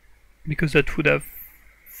 because that would have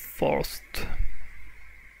forced.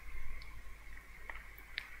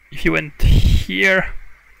 If you went here,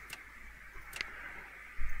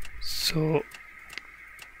 so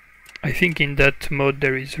I think in that mode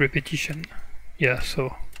there is repetition. Yeah,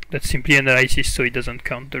 so that's simply analysis, so it doesn't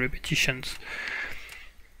count the repetitions.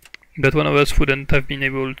 But one of us wouldn't have been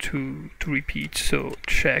able to repeat, so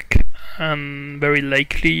check. And very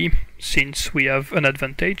likely, since we have an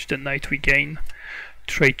advantage, the knight we gain,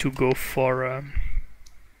 try to go for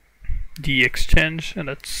the exchange, and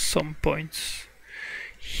at some points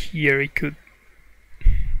here he could,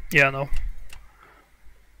 yeah, no.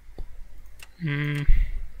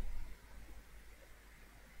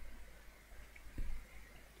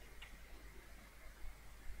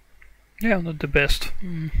 Yeah, not the best.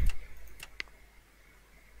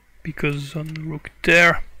 Because on the rook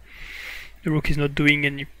there, the rook is not doing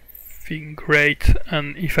anything great,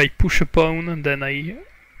 and if I push a pawn, then I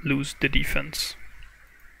lose the defense.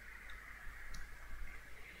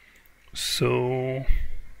 So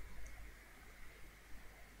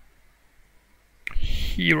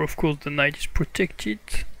here, of course, the knight is protected,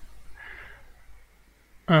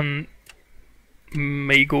 and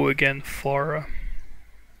may go again for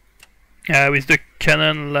with the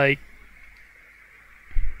cannon, like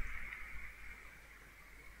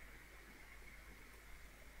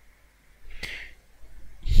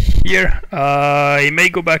here. I may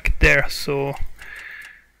go back there, so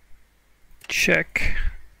check.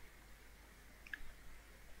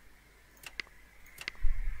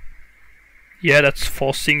 Yeah, that's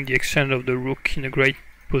forcing the exchange of the rook in a great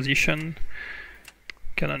position.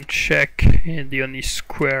 Cannon check, and the only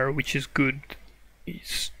square which is good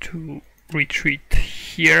is to retreat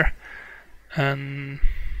here and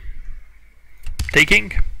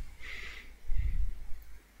taking.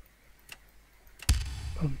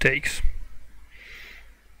 Takes.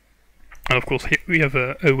 And of course here we have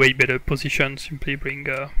a way better position. Simply bring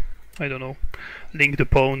I don't know, link the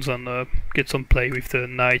pawns and get some play with the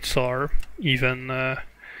knights, or even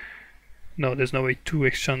no, there's no way to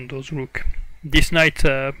exchange those rook. This knight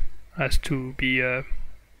has to be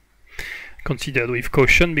considered with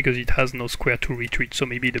caution, because it has no square to retreat, so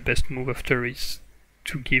maybe the best move after is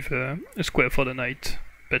to give a square for the knight.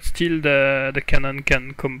 But still the cannon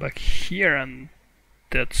can come back here, and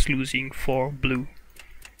that's losing for blue.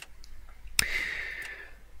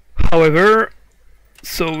 However,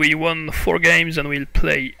 So we won 4 games and we'll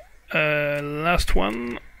play last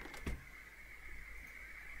one.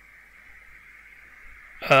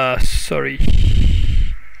 Sorry.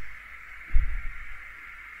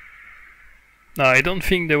 No, I don't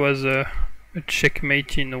think there was a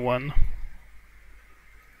checkmate in one.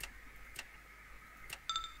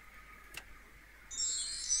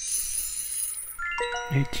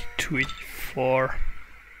 $82.84.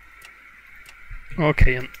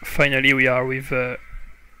 Okay, and finally we are with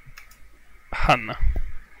Han.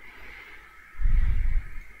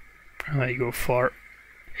 And I go for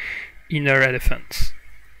inner elephants.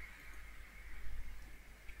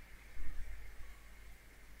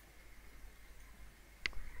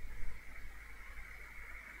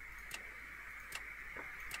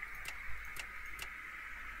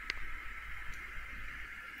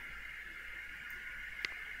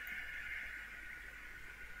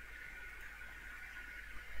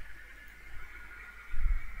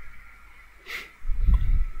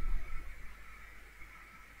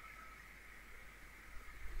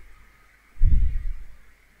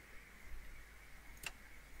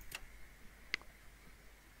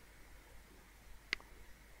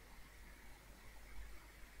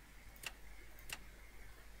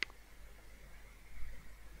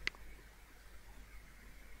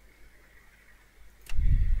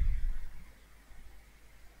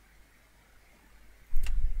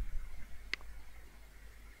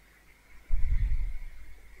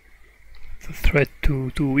 The threat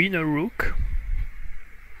to win a rook.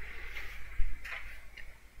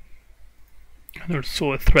 And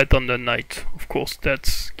also a threat on the knight. Of course,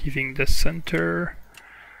 that's giving the center.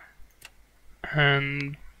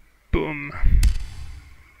 And boom.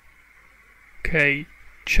 Okay,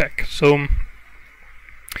 check. So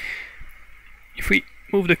if we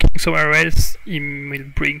move the king somewhere else, he will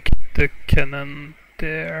bring the cannon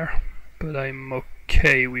there. But I'm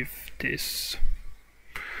okay with this.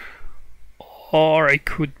 Or I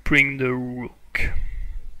could bring the rook.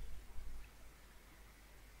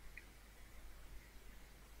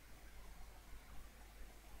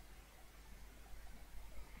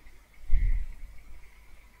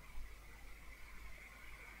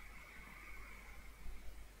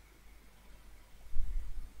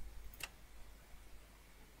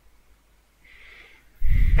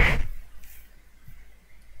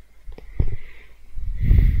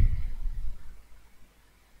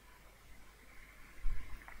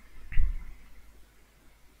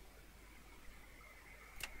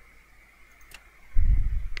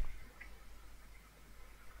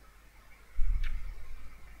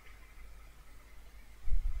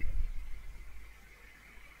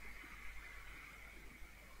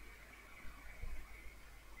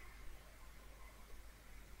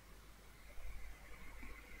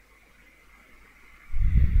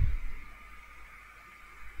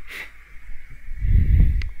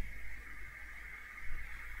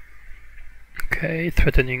 Okay,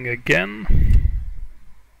 threatening again.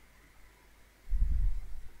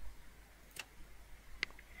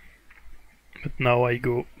 But now I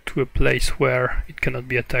go to a place where it cannot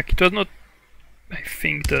be attacked. It was not, I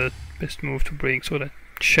think, the best move to bring, so that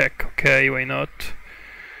check, okay, why not?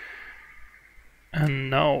 And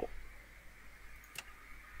now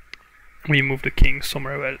we move the king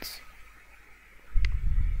somewhere else.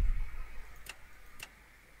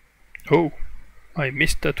 Oh, I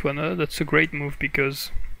missed that one. That's a great move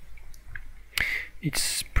because it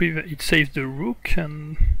saves the rook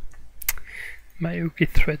and my rook is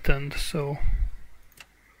threatened, so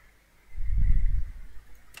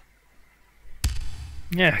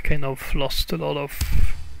yeah, I kind of lost a lot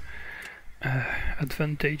of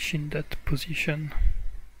advantage in that position.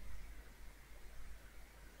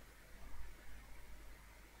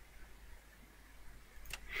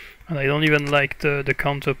 And I don't even like the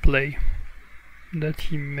counterplay that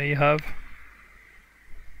he may have.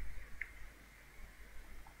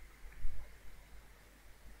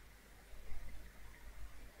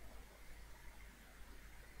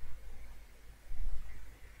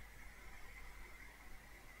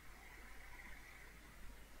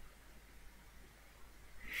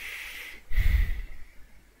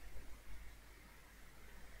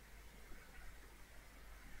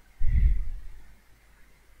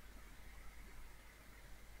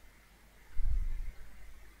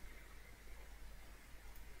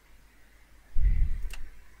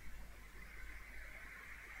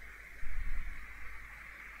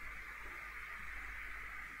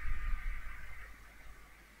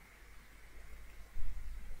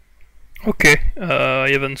 Okay, I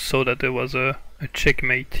even saw that there was a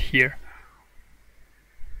checkmate here.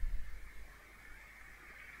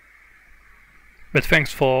 But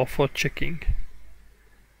thanks for checking.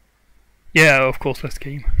 Yeah, of course, last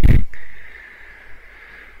game.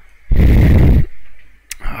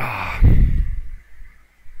 Ah.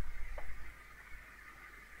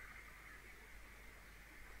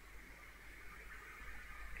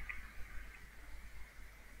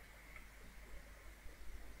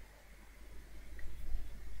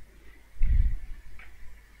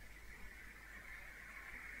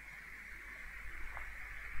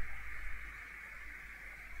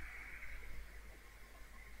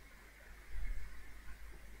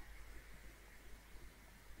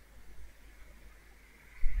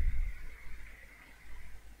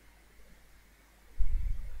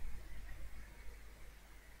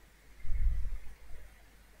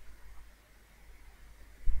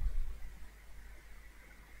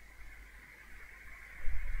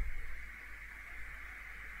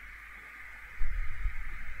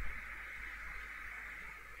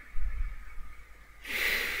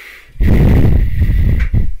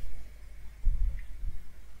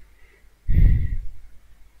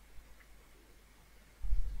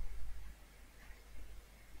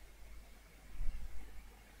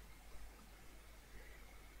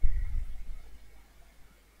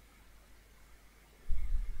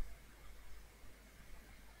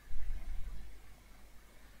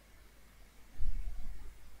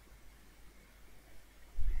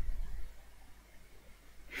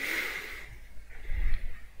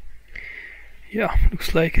 Yeah,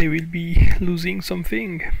 looks like I will be losing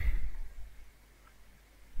something.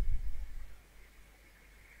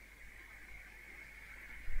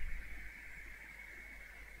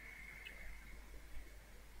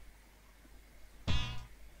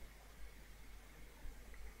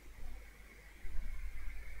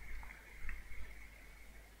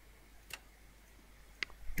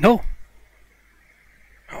 No!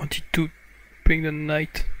 I wanted to bring the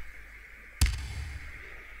knight.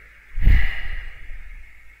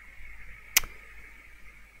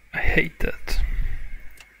 I hate that.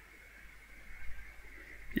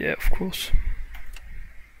 Yeah, of course.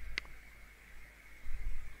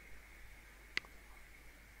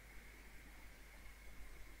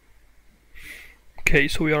 Okay,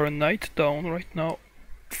 so we are a knight down right now.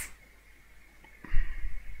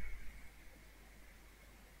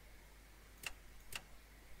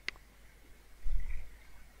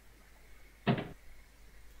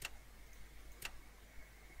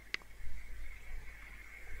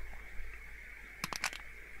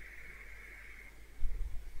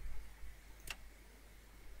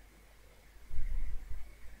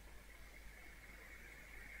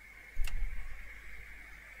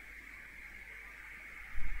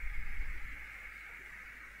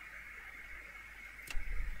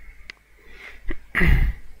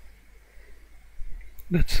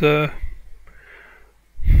 That's a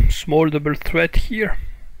small double threat here.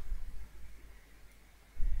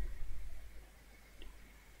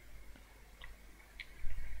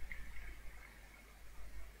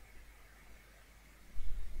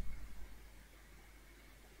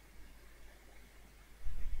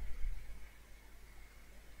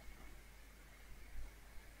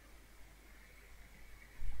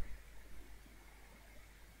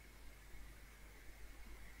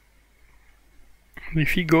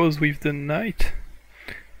 If he goes with the knight,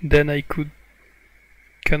 then I could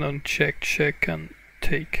cannon check, check and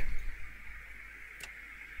take.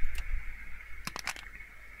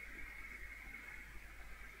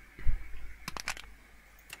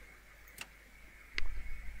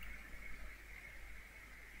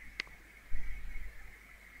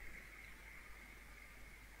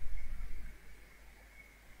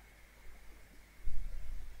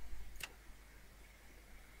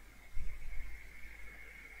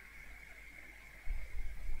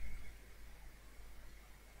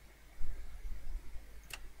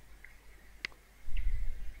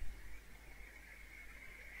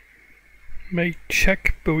 May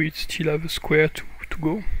check, but we still have a square to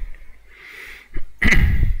go.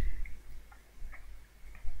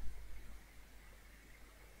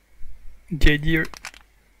 The idea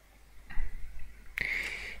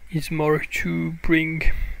is more to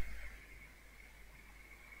bring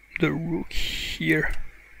the rook here.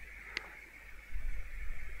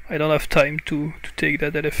 I don't have time to take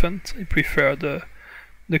that elephant. I prefer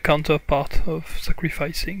the counterpart of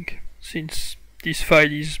sacrificing, since this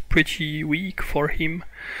file is pretty weak for him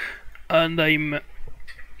and I'm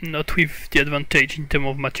not with the advantage in terms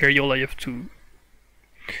of material. I have to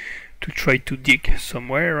try to dig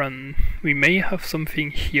somewhere, and we may have something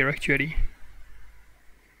here actually.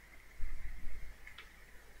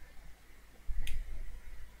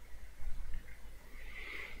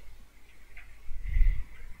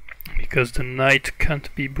 Because the knight can't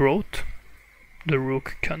be brought. the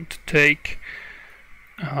rook can't take,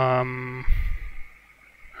 and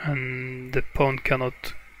the pawn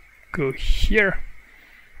cannot go here.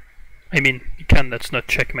 I mean, you can, that's not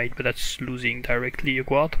checkmate, but that's losing directly a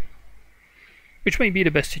guard, which may be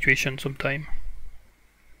the best situation sometime.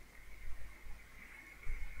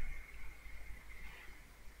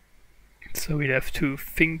 So we'll have to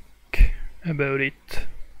think about it.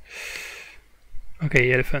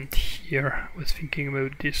 Okay, elephant here. Was thinking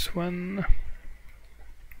about this one.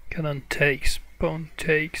 Cannon takes, pawn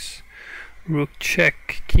takes, rook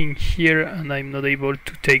check, king here, and I'm not able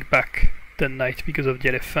to take back the knight because of the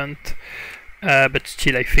elephant. But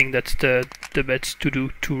still, I think that's the best to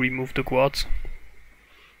do to remove the guards.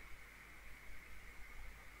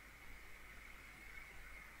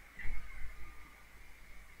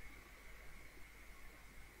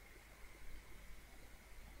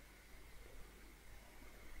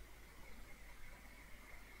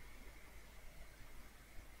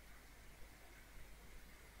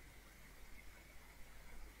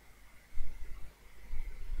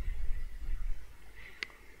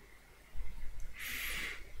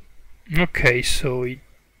 Okay, so it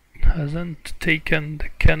hasn't taken the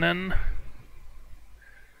cannon.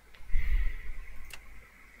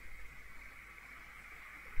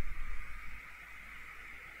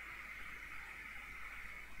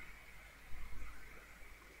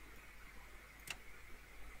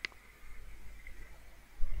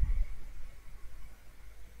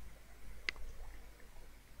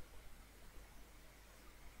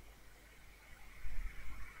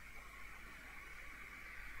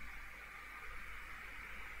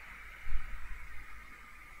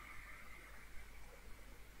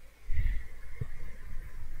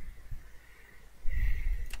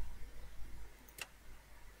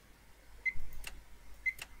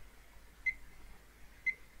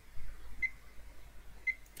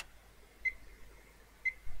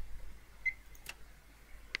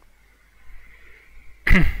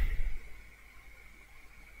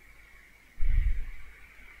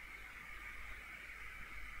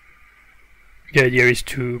 The idea is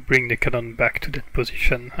to bring the cannon back to that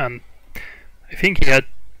position, and I think it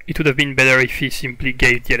would have been better if he simply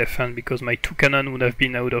gave the elephant, because my two cannon would have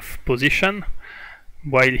been out of position,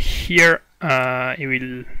 while here he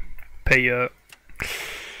will pay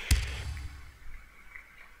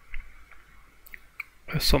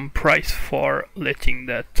some price for letting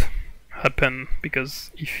that happen, because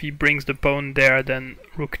if he brings the pawn there, then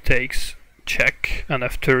rook takes, check, and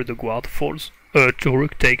after the guard falls,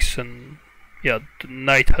 rook takes, and yeah, the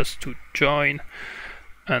knight has to join,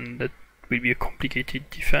 and that will be a complicated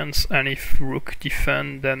defense. And if rook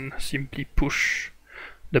defend, then simply push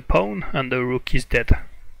the pawn and the rook is dead.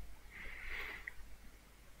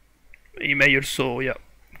 He may also, yeah,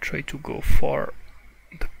 try to go for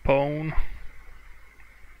the pawn.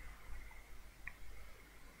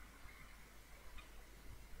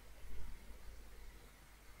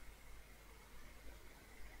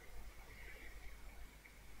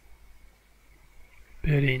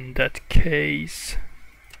 But in that case,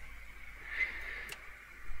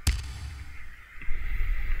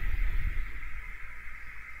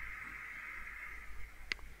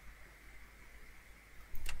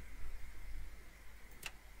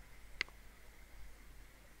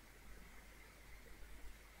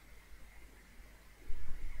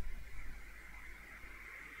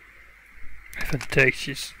 elephant takes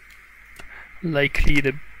is likely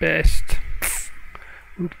the best.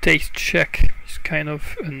 Rook takes check is kind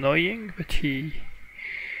of annoying, but he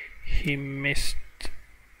missed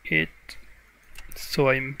it. So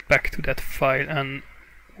I'm back to that file, and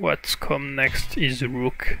what's come next is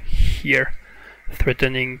rook here,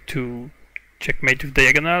 threatening to checkmate with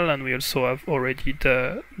diagonal, and we also have already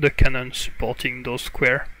the cannon supporting those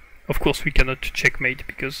square. Of course we cannot checkmate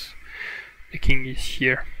because the king is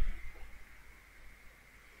here.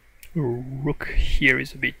 Rook here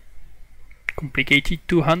is a bit complicated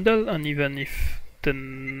to handle, and even if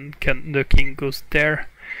the king goes there,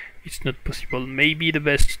 it's not possible. Maybe the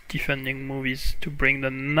best defending move is to bring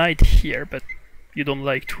the knight here, but you don't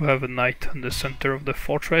like to have a knight on the center of the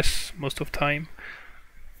fortress most of the time.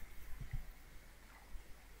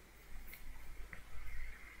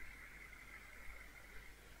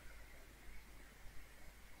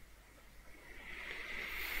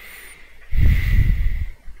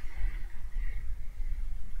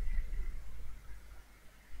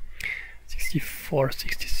 '64,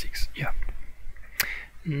 '66, yeah.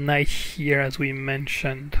 Knight here, as we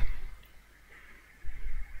mentioned.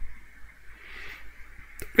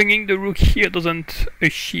 Bringing the rook here doesn't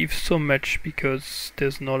achieve so much because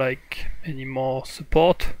there's no, like, any more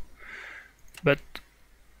support, but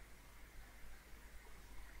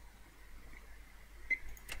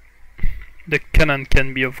the cannon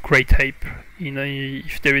can be of great help. You know,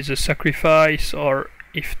 if there is a sacrifice or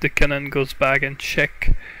if the cannon goes back and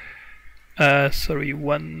check. Sorry,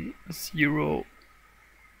 1 0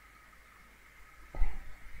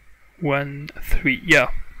 1 3.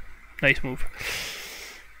 Yeah, nice move.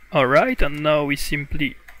 Alright, and now we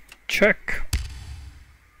simply check.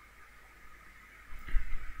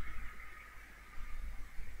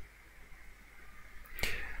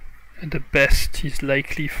 And the best is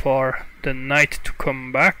likely for the knight to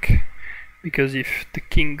come back, because if the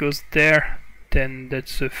king goes there, then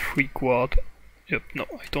that's a free guard. Yep, no,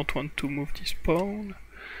 I don't want to move this pawn.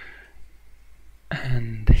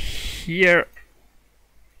 And here,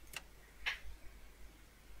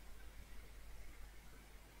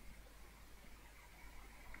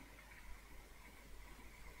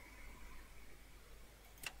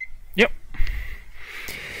 yep,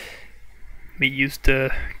 we use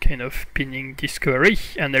the kind of pinning discovery,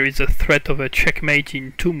 and there is a threat of a checkmate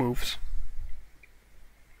in 2 moves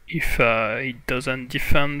if it doesn't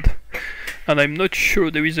defend, and I'm not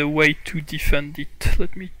sure there is a way to defend it.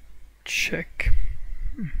 Let me check.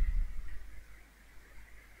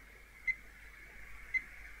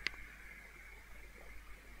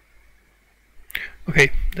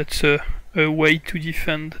 Okay, that's a way to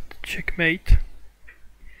defend the checkmate.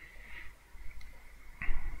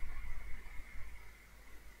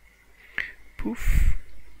 Poof.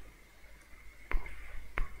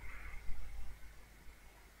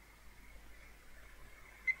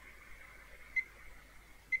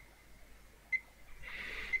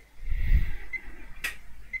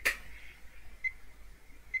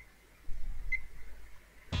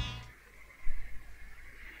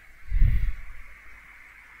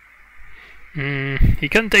 He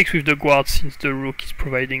can take with the guard since the rook is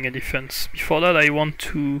providing a defense. Before that I want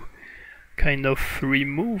to kind of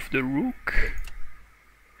remove the rook,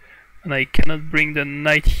 and I cannot bring the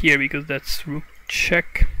knight here because that's rook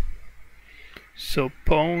check. So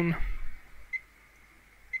pawn.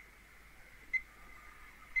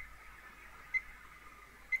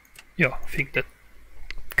 Yeah, I think that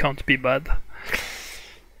can't be bad.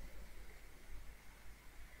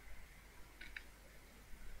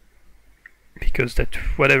 Because that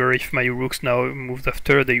whatever, if my rooks now moved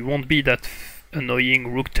after, they won't be that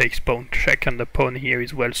annoying rook takes pawn check, and the pawn here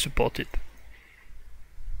is well supported.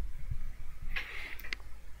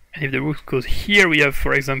 And if the rook goes here, we have,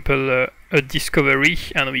 for example, a discovery,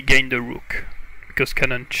 and we gain the rook because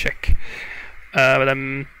cannon check. But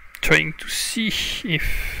I'm trying to see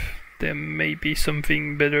if there may be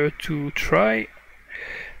something better to try.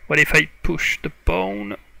 What if I push the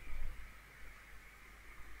pawn?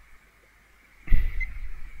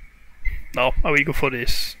 No, I will go for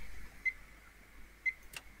this.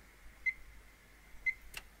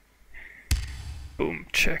 Boom,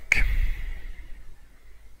 check.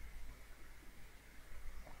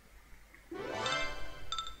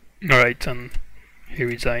 Alright, and he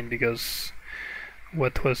resigned because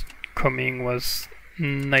what was coming was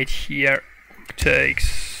knight here,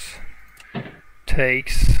 takes,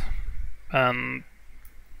 and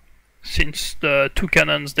since the 2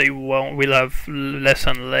 cannons, they will have less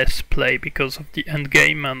and less play because of the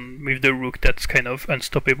endgame, and with the rook that's kind of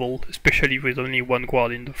unstoppable, especially with only 1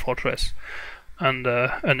 guard in the fortress and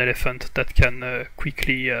an elephant that can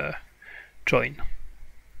quickly join.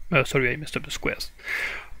 Sorry, I messed up the squares.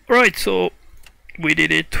 Alright, so we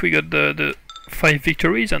did it. We got the 5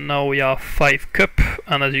 victories, and now we are 5 cup,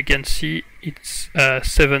 and as you can see it's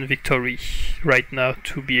 7 victory right now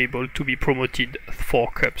to be able to be promoted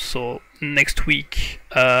 4 cups. So next week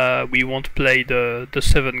we won't play the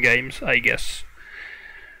 7 games, I guess.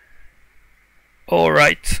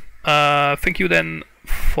 Alright, thank you then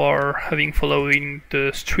for following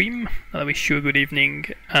the stream. I wish you a good evening,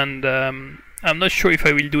 and I'm not sure if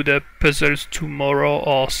I will do the puzzles tomorrow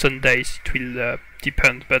or Sundays. It will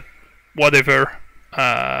depend, but whatever.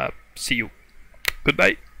 See you.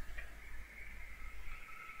 Goodbye.